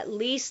at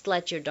least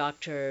let your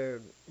doctor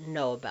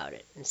know about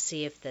it and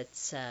see if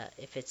it's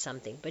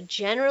something. But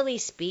generally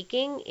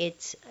speaking,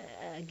 it's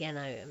again,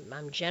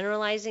 I'm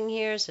generalizing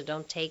here, so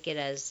don't take it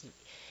as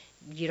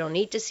you don't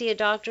need to see a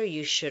doctor.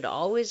 You should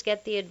always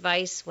get the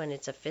advice when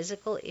it's a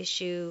physical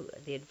issue,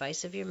 the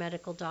advice of your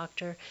medical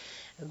doctor.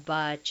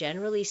 But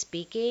generally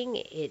speaking,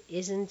 it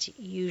isn't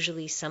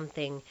usually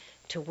something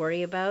to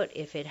worry about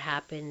if it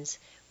happens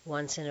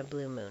once in a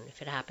blue moon.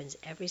 If it happens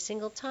every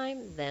single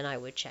time, then I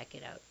would check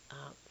it out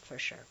for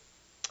sure.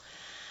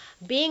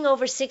 Being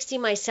over 60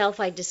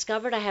 myself, I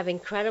discovered I have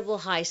incredible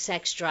high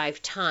sex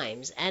drive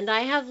times, and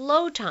I have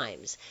low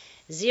times.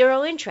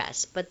 Zero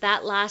interest, but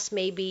that lasts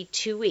maybe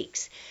 2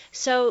 weeks.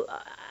 So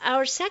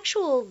our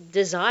sexual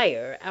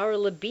desire, our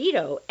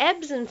libido,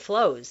 ebbs and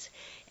flows.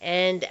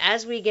 And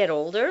as we get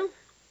older,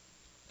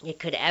 it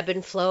could ebb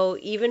and flow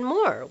even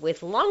more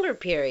with longer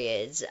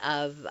periods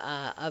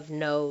of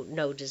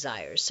no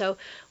desire. So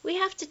we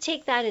have to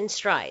take that in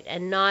stride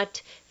and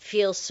not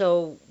feel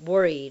so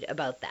worried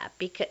about that.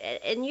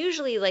 And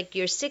usually, like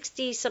you're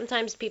 60,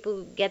 sometimes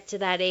people get to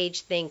that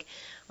age think,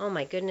 oh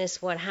my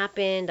goodness, what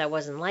happened? I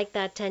wasn't like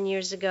that 10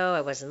 years ago.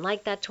 I wasn't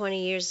like that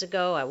 20 years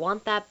ago. I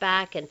want that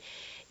back. And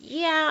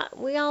yeah,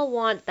 we all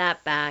want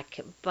that back,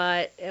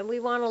 but we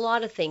want a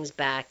lot of things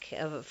back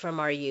from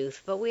our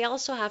youth. But we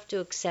also have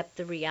to accept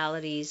the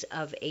realities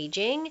of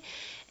aging,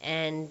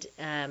 and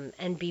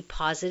be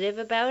positive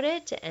about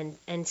it,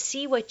 and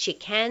see what you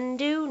can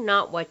do,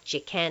 not what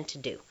you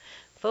can't do.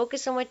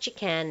 Focus on what you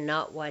can,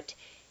 not what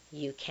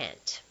you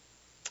can't.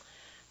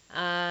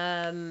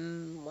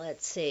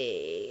 Let's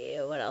see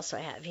what else I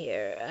have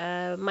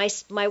here.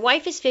 My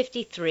wife is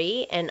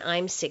 53 and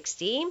I'm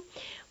 60.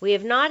 We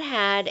have not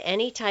had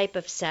any type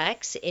of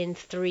sex in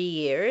 3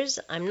 years.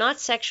 I'm not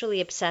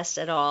sexually obsessed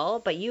at all,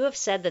 but you have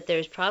said that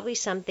there's probably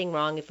something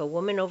wrong if a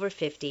woman over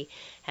 50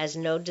 has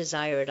no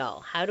desire at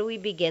all. How do we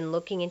begin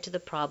looking into the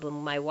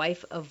problem? My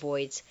wife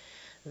avoids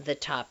the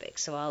topic.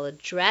 So I'll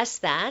address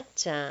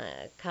that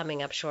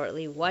coming up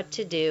shortly, what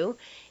to do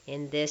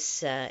in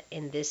this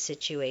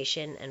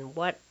situation, and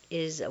what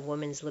is a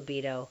woman's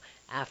libido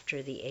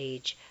after the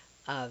age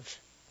of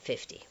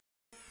 50.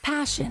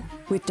 Passion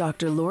with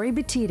Dr. Lori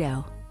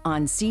Betito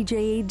on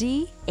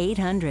CJAD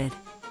 800.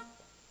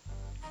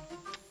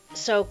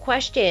 So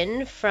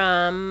question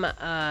from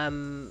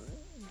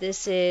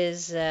this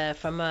is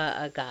from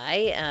a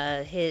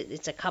guy.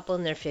 It's a couple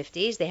in their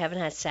 50s. They haven't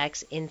had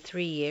sex in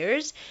 3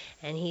 years,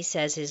 and he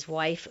says his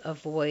wife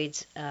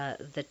avoids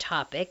the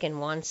topic and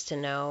wants to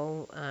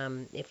know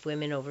if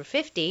women over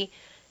 50,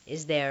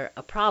 is there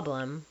a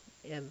problem?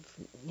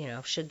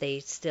 Should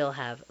they still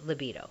have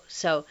libido?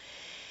 So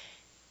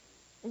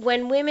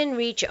when women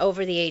reach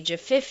over the age of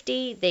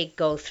 50, they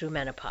go through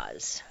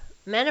menopause.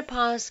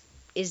 Menopause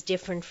is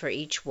different for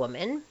each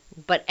woman,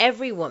 but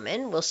every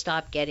woman will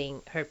stop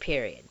getting her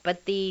period.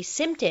 But the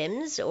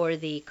symptoms or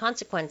the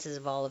consequences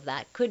of all of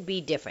that could be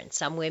different.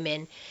 Some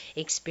women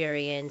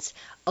experience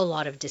a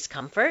lot of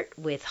discomfort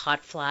with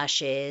hot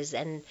flashes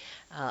and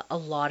a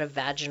lot of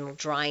vaginal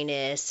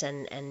dryness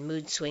and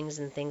mood swings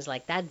and things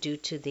like that due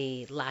to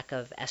the lack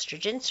of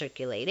estrogen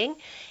circulating.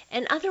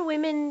 And other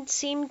women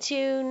seem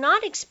to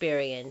not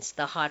experience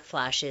the hot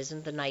flashes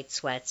and the night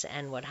sweats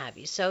and what have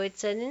you. So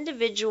it's an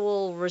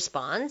individual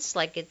response.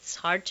 Like, it's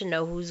hard to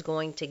know who's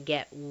going to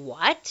get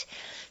what.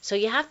 So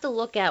you have to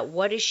look at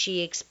what is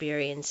she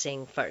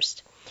experiencing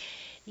first.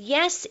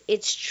 Yes,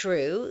 it's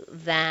true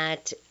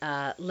that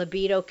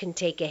libido can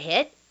take a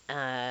hit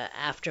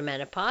after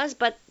menopause,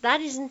 but that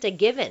isn't a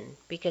given,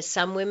 because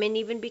some women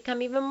even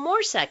become even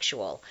more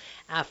sexual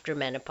after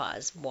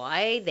menopause.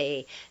 Why?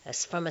 They,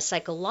 from a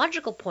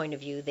psychological point of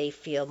view, they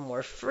feel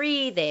more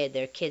free.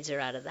 Their kids are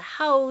out of the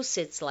house.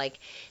 It's like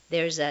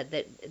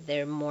that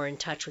they're more in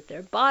touch with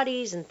their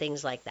bodies and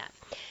things like that.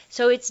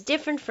 So it's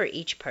different for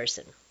each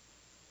person.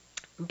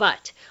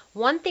 But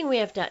one thing we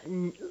have to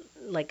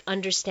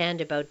understand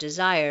about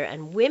desire,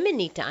 and women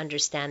need to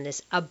understand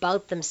this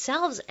about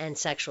themselves and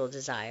sexual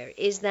desire,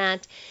 is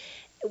that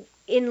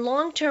in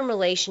long-term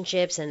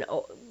relationships and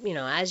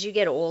as you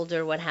get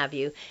older, what have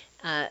you,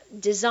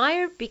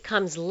 desire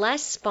becomes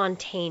less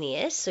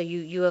spontaneous. So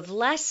you have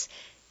less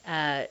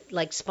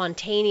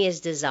spontaneous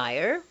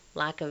desire,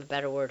 lack of a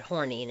better word,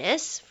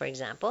 horniness, for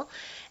example,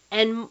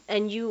 and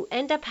you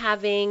end up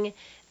having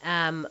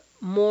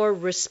more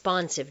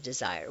responsive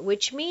desire,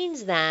 which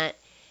means that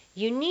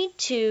you need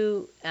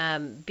to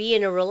be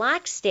in a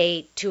relaxed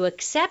state to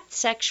accept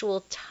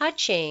sexual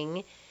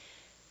touching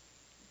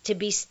to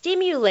be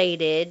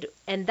stimulated,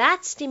 and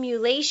that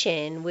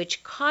stimulation,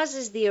 which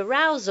causes the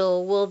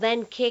arousal, will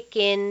then kick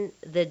in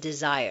the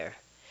desire.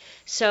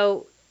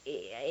 So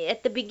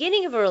at the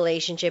beginning of a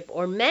relationship,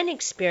 or men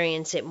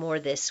experience it more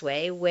this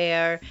way,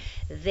 where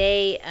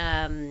they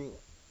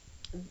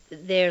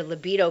their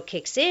libido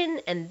kicks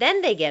in and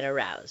then they get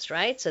aroused,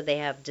 right? So they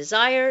have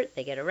desire,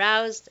 they get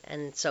aroused,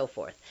 and so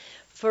forth.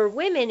 For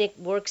women, it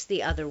works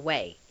the other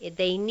way.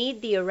 They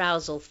need the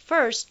arousal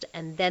first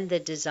and then the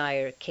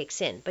desire kicks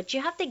in. But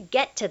you have to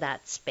get to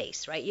that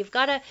space, right? You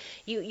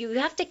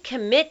have to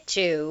commit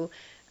to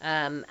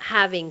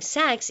having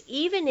sex,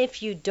 even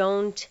if you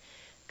don't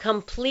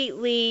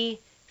completely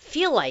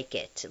feel like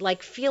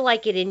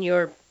it in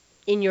your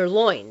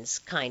loins,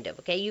 kind of.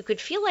 Okay, you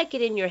could feel like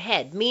it in your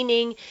head,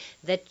 meaning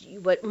that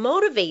what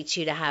motivates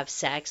you to have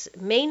sex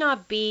may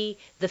not be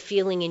the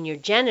feeling in your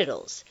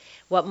genitals.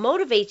 What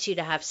motivates you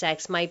to have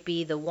sex might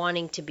be the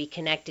wanting to be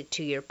connected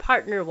to your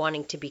partner,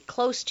 wanting to be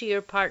close to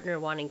your partner,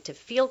 wanting to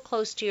feel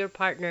close to your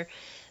partner.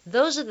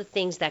 Those are the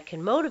things that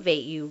can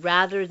motivate you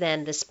rather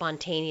than the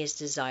spontaneous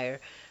desire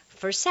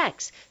for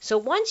sex. So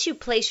once you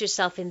place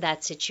yourself in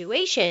that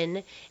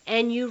situation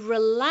and you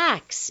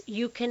relax,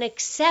 you can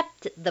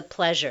accept the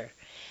pleasure.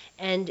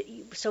 And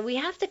so we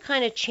have to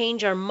kind of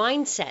change our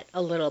mindset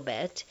a little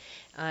bit.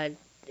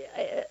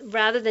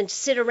 Rather than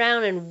sit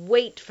around and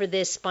wait for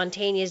this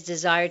spontaneous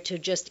desire to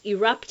just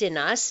erupt in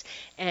us,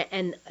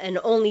 and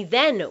only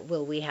then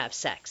will we have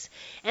sex.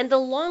 And the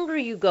longer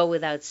you go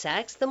without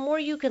sex, the more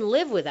you can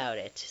live without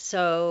it.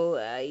 So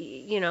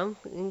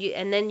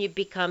and then it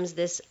becomes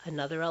this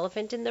another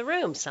elephant in the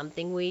room,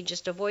 something we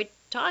just avoid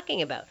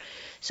talking about.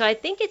 So I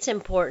think it's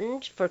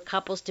important for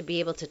couples to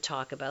be able to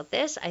talk about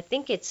this. I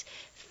think it's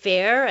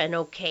fair and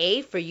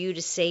okay for you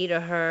to say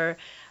to her,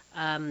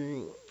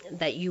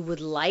 that you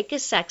would like a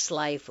sex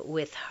life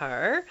with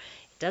her.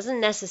 It doesn't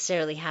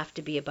necessarily have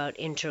to be about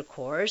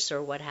intercourse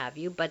or what have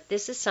you, but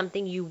this is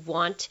something you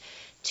want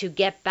to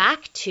get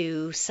back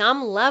to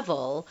some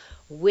level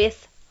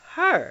with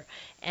her.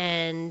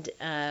 And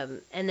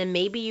then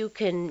maybe you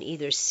can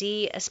either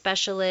see a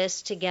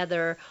specialist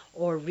together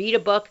or read a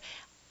book.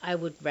 I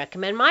would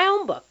recommend my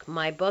own book.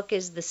 My book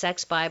is The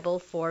Sex Bible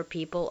for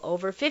People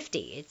Over 50.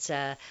 It's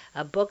a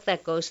book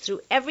that goes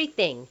through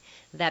everything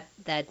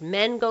that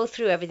men go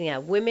through, everything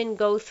that women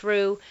go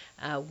through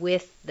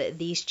with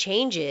these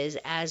changes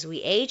as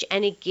we age,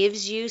 and it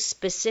gives you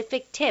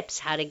specific tips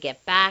how to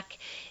get back,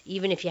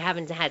 even if you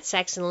haven't had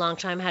sex in a long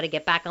time, how to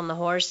get back on the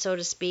horse, so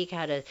to speak,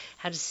 how to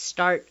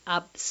start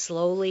up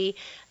slowly.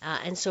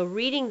 And so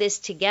reading this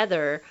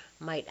together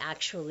might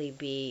actually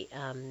be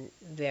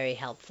very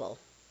helpful.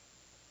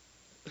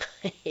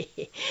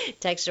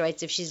 Texter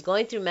writes, if she's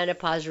going through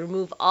menopause,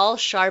 remove all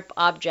sharp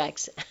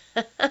objects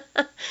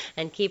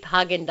and keep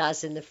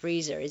Haagen-Dazs in the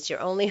freezer. It's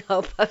your only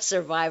hope of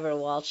survival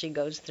while she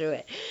goes through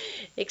it.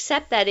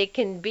 Except that it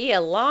can be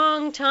a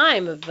long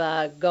time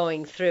of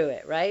going through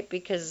it, right?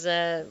 Because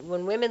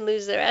when women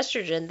lose their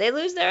estrogen, they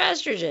lose their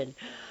estrogen.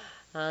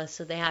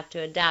 So they have to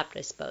adapt,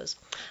 I suppose.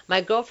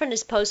 My girlfriend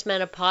is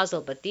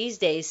postmenopausal, but these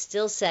days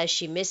still says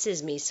she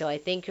misses me, so I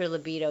think her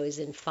libido is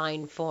in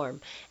fine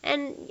form.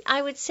 And I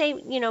would say,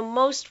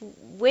 most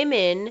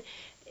women,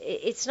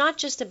 it's not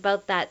just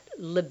about that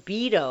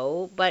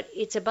libido, but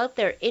it's about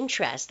their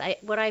interest.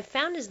 What I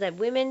found is that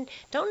women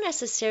don't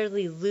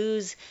necessarily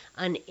lose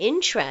an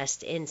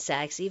interest in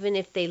sex, even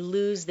if they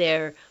lose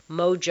their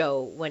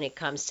mojo when it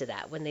comes to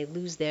that, when they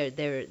lose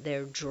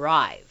their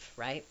drive,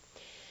 right?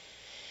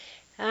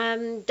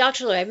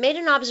 Dr. Lloyd, I've made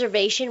an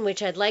observation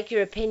which I'd like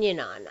your opinion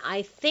on.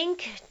 I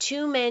think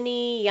too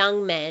many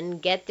young men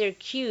get their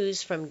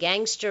cues from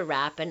gangster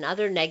rap and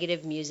other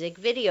negative music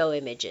video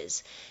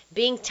images.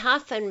 Being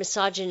tough and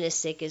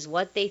misogynistic is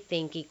what they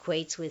think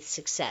equates with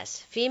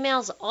success.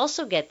 Females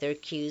also get their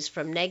cues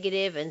from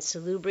negative and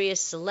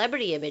salubrious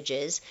celebrity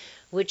images,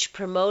 which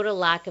promote a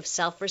lack of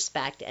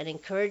self-respect and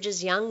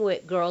encourages young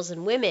girls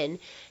and women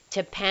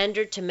to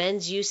pander to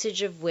men's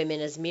usage of women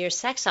as mere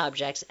sex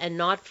objects and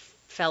not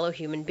fellow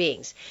human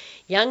beings.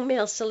 Young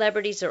male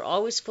celebrities are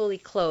always fully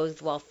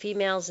clothed, while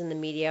females in the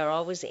media are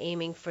always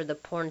aiming for the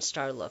porn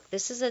star look.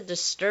 This is a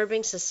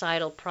disturbing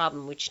societal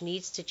problem which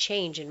needs to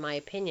change, in my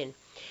opinion.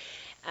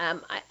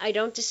 I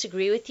don't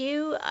disagree with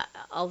you,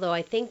 although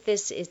I think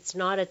it's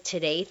not a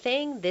today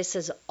thing. This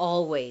has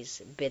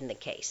always been the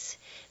case.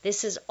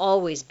 This has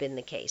always been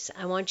the case.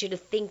 I want you to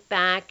think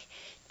back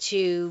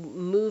to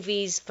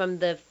movies from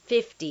the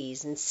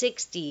 50s and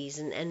 60s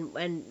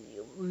and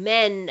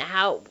men,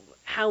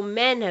 how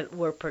men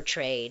were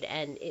portrayed,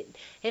 and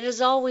it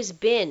has always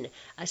been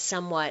a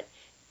somewhat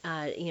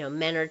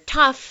men are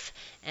tough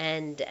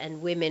and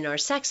women are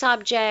sex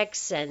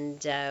objects,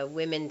 and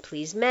women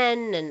please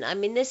men, and I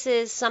mean this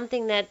is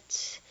something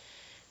that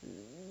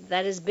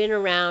has been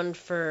around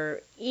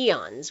for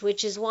eons,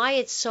 which is why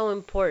it's so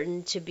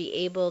important to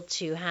be able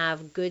to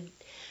have good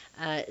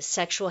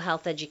sexual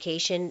health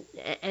education,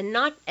 and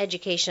not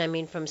education I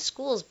mean from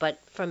schools, but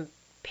from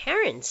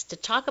parents, to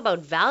talk about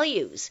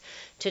values,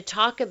 to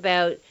talk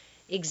about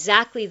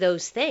exactly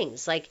those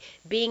things, like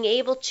being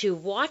able to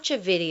watch a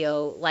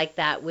video like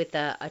that with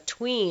a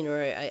tween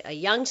or a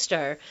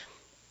youngster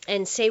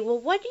and say, well,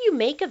 what do you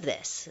make of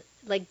this?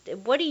 Like,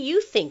 what do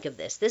you think of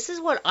this? This is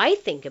what I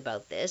think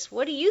about this.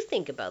 What do you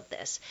think about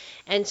this?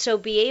 And so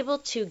be able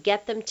to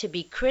get them to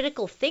be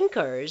critical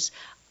thinkers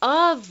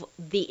of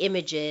the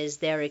images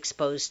they're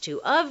exposed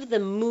to, of the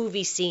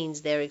movie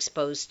scenes they're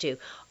exposed to,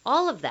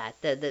 all of that,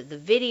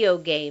 the video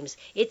games,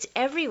 it's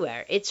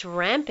everywhere. It's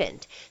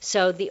rampant.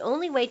 So the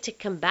only way to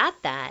combat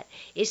that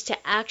is to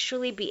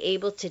actually be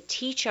able to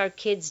teach our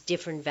kids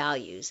different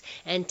values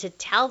and to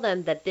tell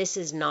them that this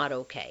is not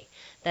okay,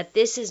 that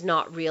this is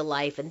not real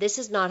life, and this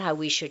is not how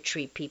we should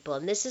treat people,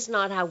 and this is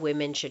not how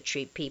women should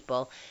treat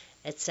people,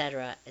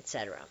 etc.,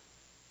 etc.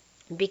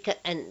 Because,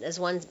 and as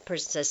one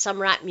person says,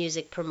 some rap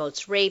music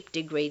promotes rape,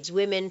 degrades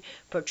women,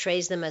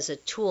 portrays them as a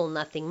tool,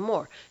 nothing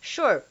more.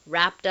 Sure,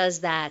 rap does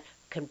that.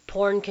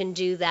 Porn can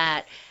do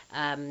that.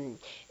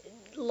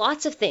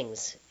 Lots of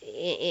things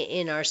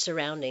in our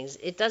surroundings.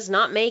 It does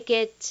not make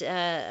it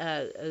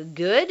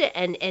good,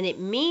 and it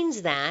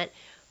means that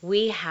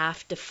we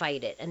have to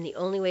fight it. And the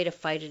only way to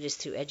fight it is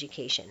through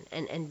education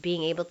and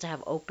being able to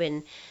have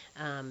open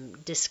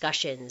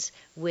discussions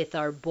with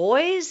our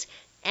boys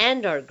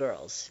and our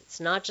girls. It's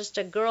not just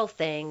a girl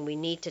thing. We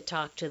need to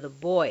talk to the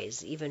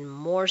boys even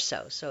more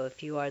so. So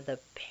if you are the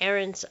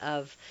parents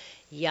of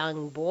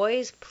young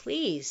boys,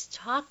 please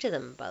talk to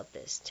them about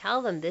this.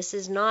 Tell them this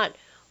is not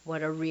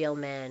what a real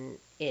man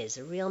is.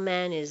 A real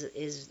man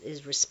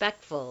is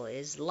respectful,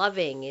 is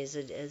loving, is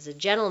a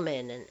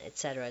gentleman, and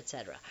etc.,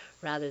 etc.,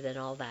 rather than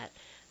all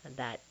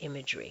that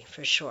imagery,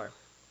 for sure.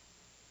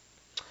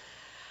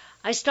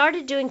 I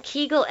started doing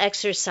Kegel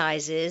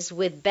exercises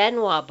with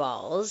Benoit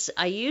balls.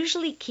 I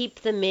usually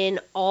keep them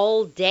in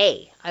all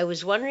day. I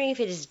was wondering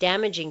if it is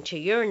damaging to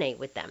urinate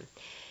with them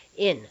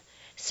in.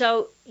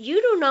 So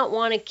you do not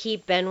want to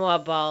keep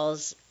Benoit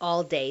balls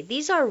all day.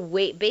 These are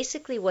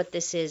basically what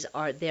this is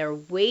they're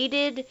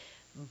weighted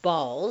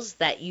balls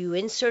that you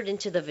insert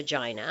into the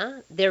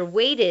vagina. They're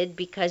weighted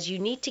because you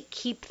need to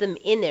keep them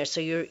in there.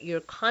 So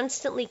you're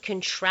constantly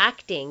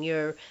contracting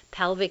your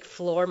pelvic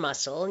floor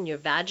muscle and your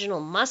vaginal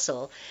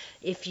muscle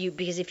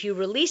because if you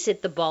release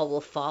it, the ball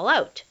will fall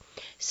out.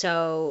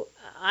 So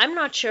I'm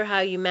not sure how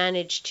you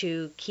manage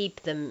to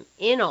keep them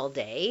in all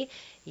day.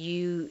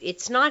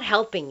 It's not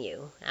helping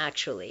you,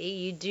 actually.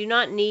 You do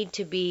not need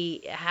to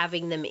be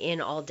having them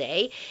in all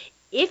day.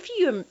 If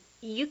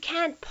you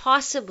can't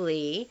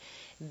possibly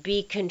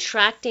be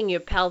contracting your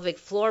pelvic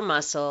floor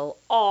muscle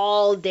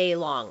all day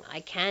long.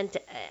 I can't,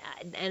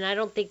 and I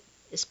don't think,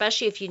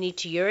 especially if you need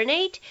to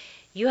urinate,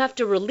 you have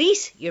to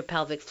release your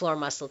pelvic floor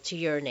muscle to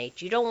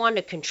urinate. You don't want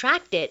to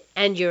contract it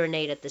and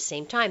urinate at the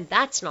same time.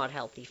 That's not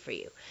healthy for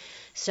you.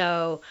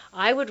 So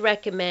I would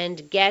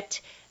recommend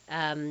get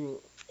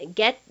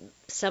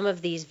some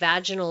of these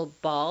vaginal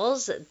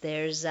balls.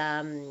 There's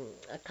a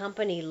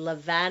company,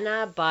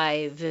 Lavana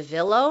by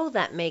Vivilo,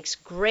 that makes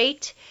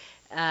great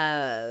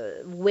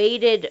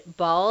weighted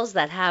balls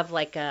that have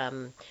like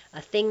a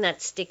thing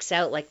that sticks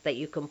out, like that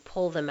you can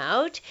pull them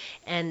out,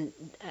 and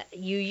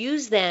you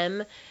use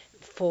them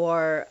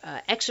for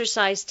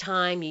exercise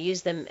time. You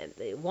use them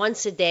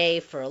once a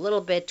day for a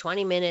little bit,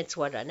 20 minutes,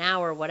 an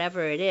hour,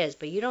 whatever it is,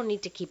 but you don't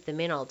need to keep them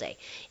in all day.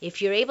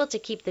 If you're able to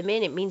keep them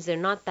in, it means they're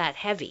not that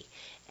heavy.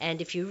 And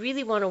if you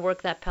really want to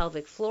work that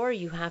pelvic floor,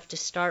 you have to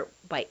start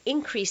by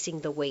increasing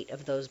the weight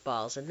of those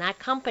balls. And that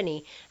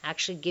company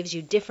actually gives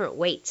you different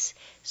weights.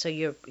 So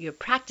you're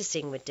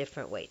practicing with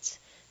different weights.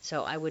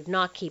 So I would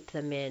not keep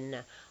them in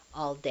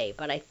all day.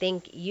 But I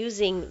think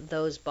using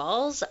those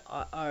balls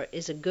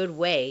is a good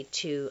way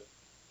to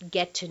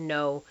get to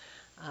know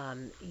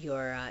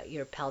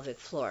your pelvic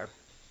floor.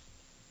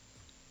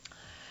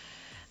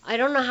 I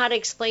don't know how to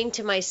explain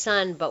to my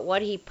son, but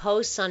what he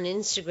posts on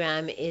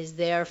Instagram is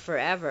there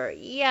forever.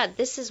 Yeah,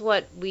 this is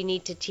what we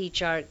need to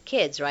teach our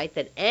kids, right?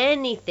 That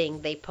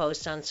anything they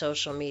post on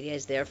social media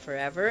is there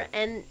forever.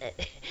 And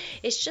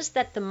it's just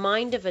that the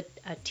mind of a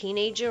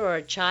teenager or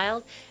a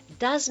child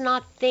does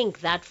not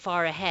think that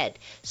far ahead.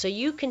 So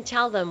you can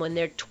tell them when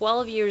they're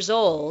 12 years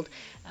old,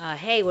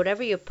 hey,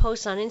 whatever you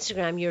post on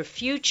Instagram, your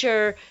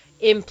future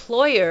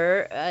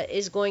employer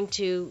is going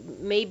to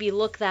maybe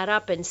look that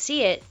up and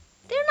see it.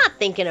 They're not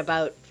thinking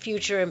about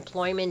future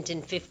employment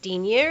in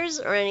 15 years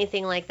or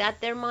anything like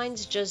that. Their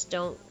minds just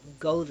don't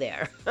go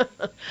there,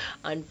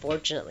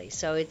 unfortunately.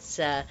 So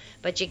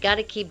but you got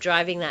to keep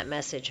driving that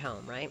message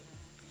home, right?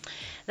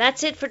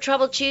 That's it for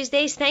Trouble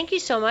Tuesdays. Thank you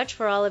so much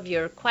for all of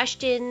your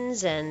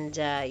questions and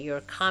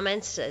your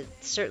comments.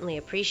 Certainly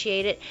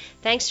appreciate it.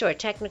 Thanks to our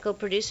technical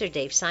producer,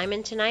 Dave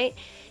Simon, tonight.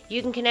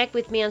 You can connect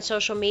with me on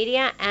social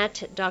media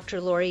at Dr.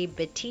 Lori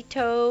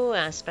Betito,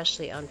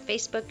 especially on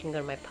Facebook. You can go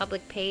to my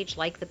public page,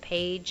 like the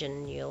page,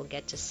 and you'll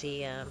get to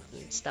see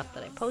stuff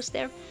that I post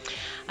there.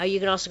 You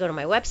can also go to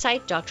my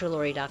website,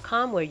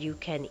 drlori.com, where you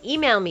can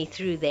email me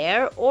through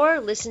there or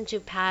listen to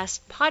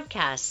past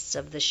podcasts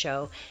of the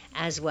show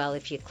as well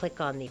if you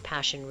click on the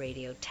Passion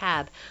Radio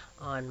tab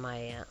on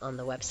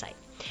the website.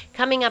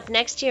 Coming up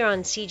next year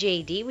on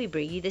CJAD, we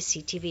bring you the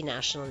CTV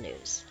National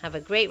News. Have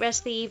a great rest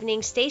of the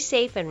evening, stay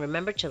safe, and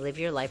remember to live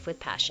your life with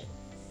passion.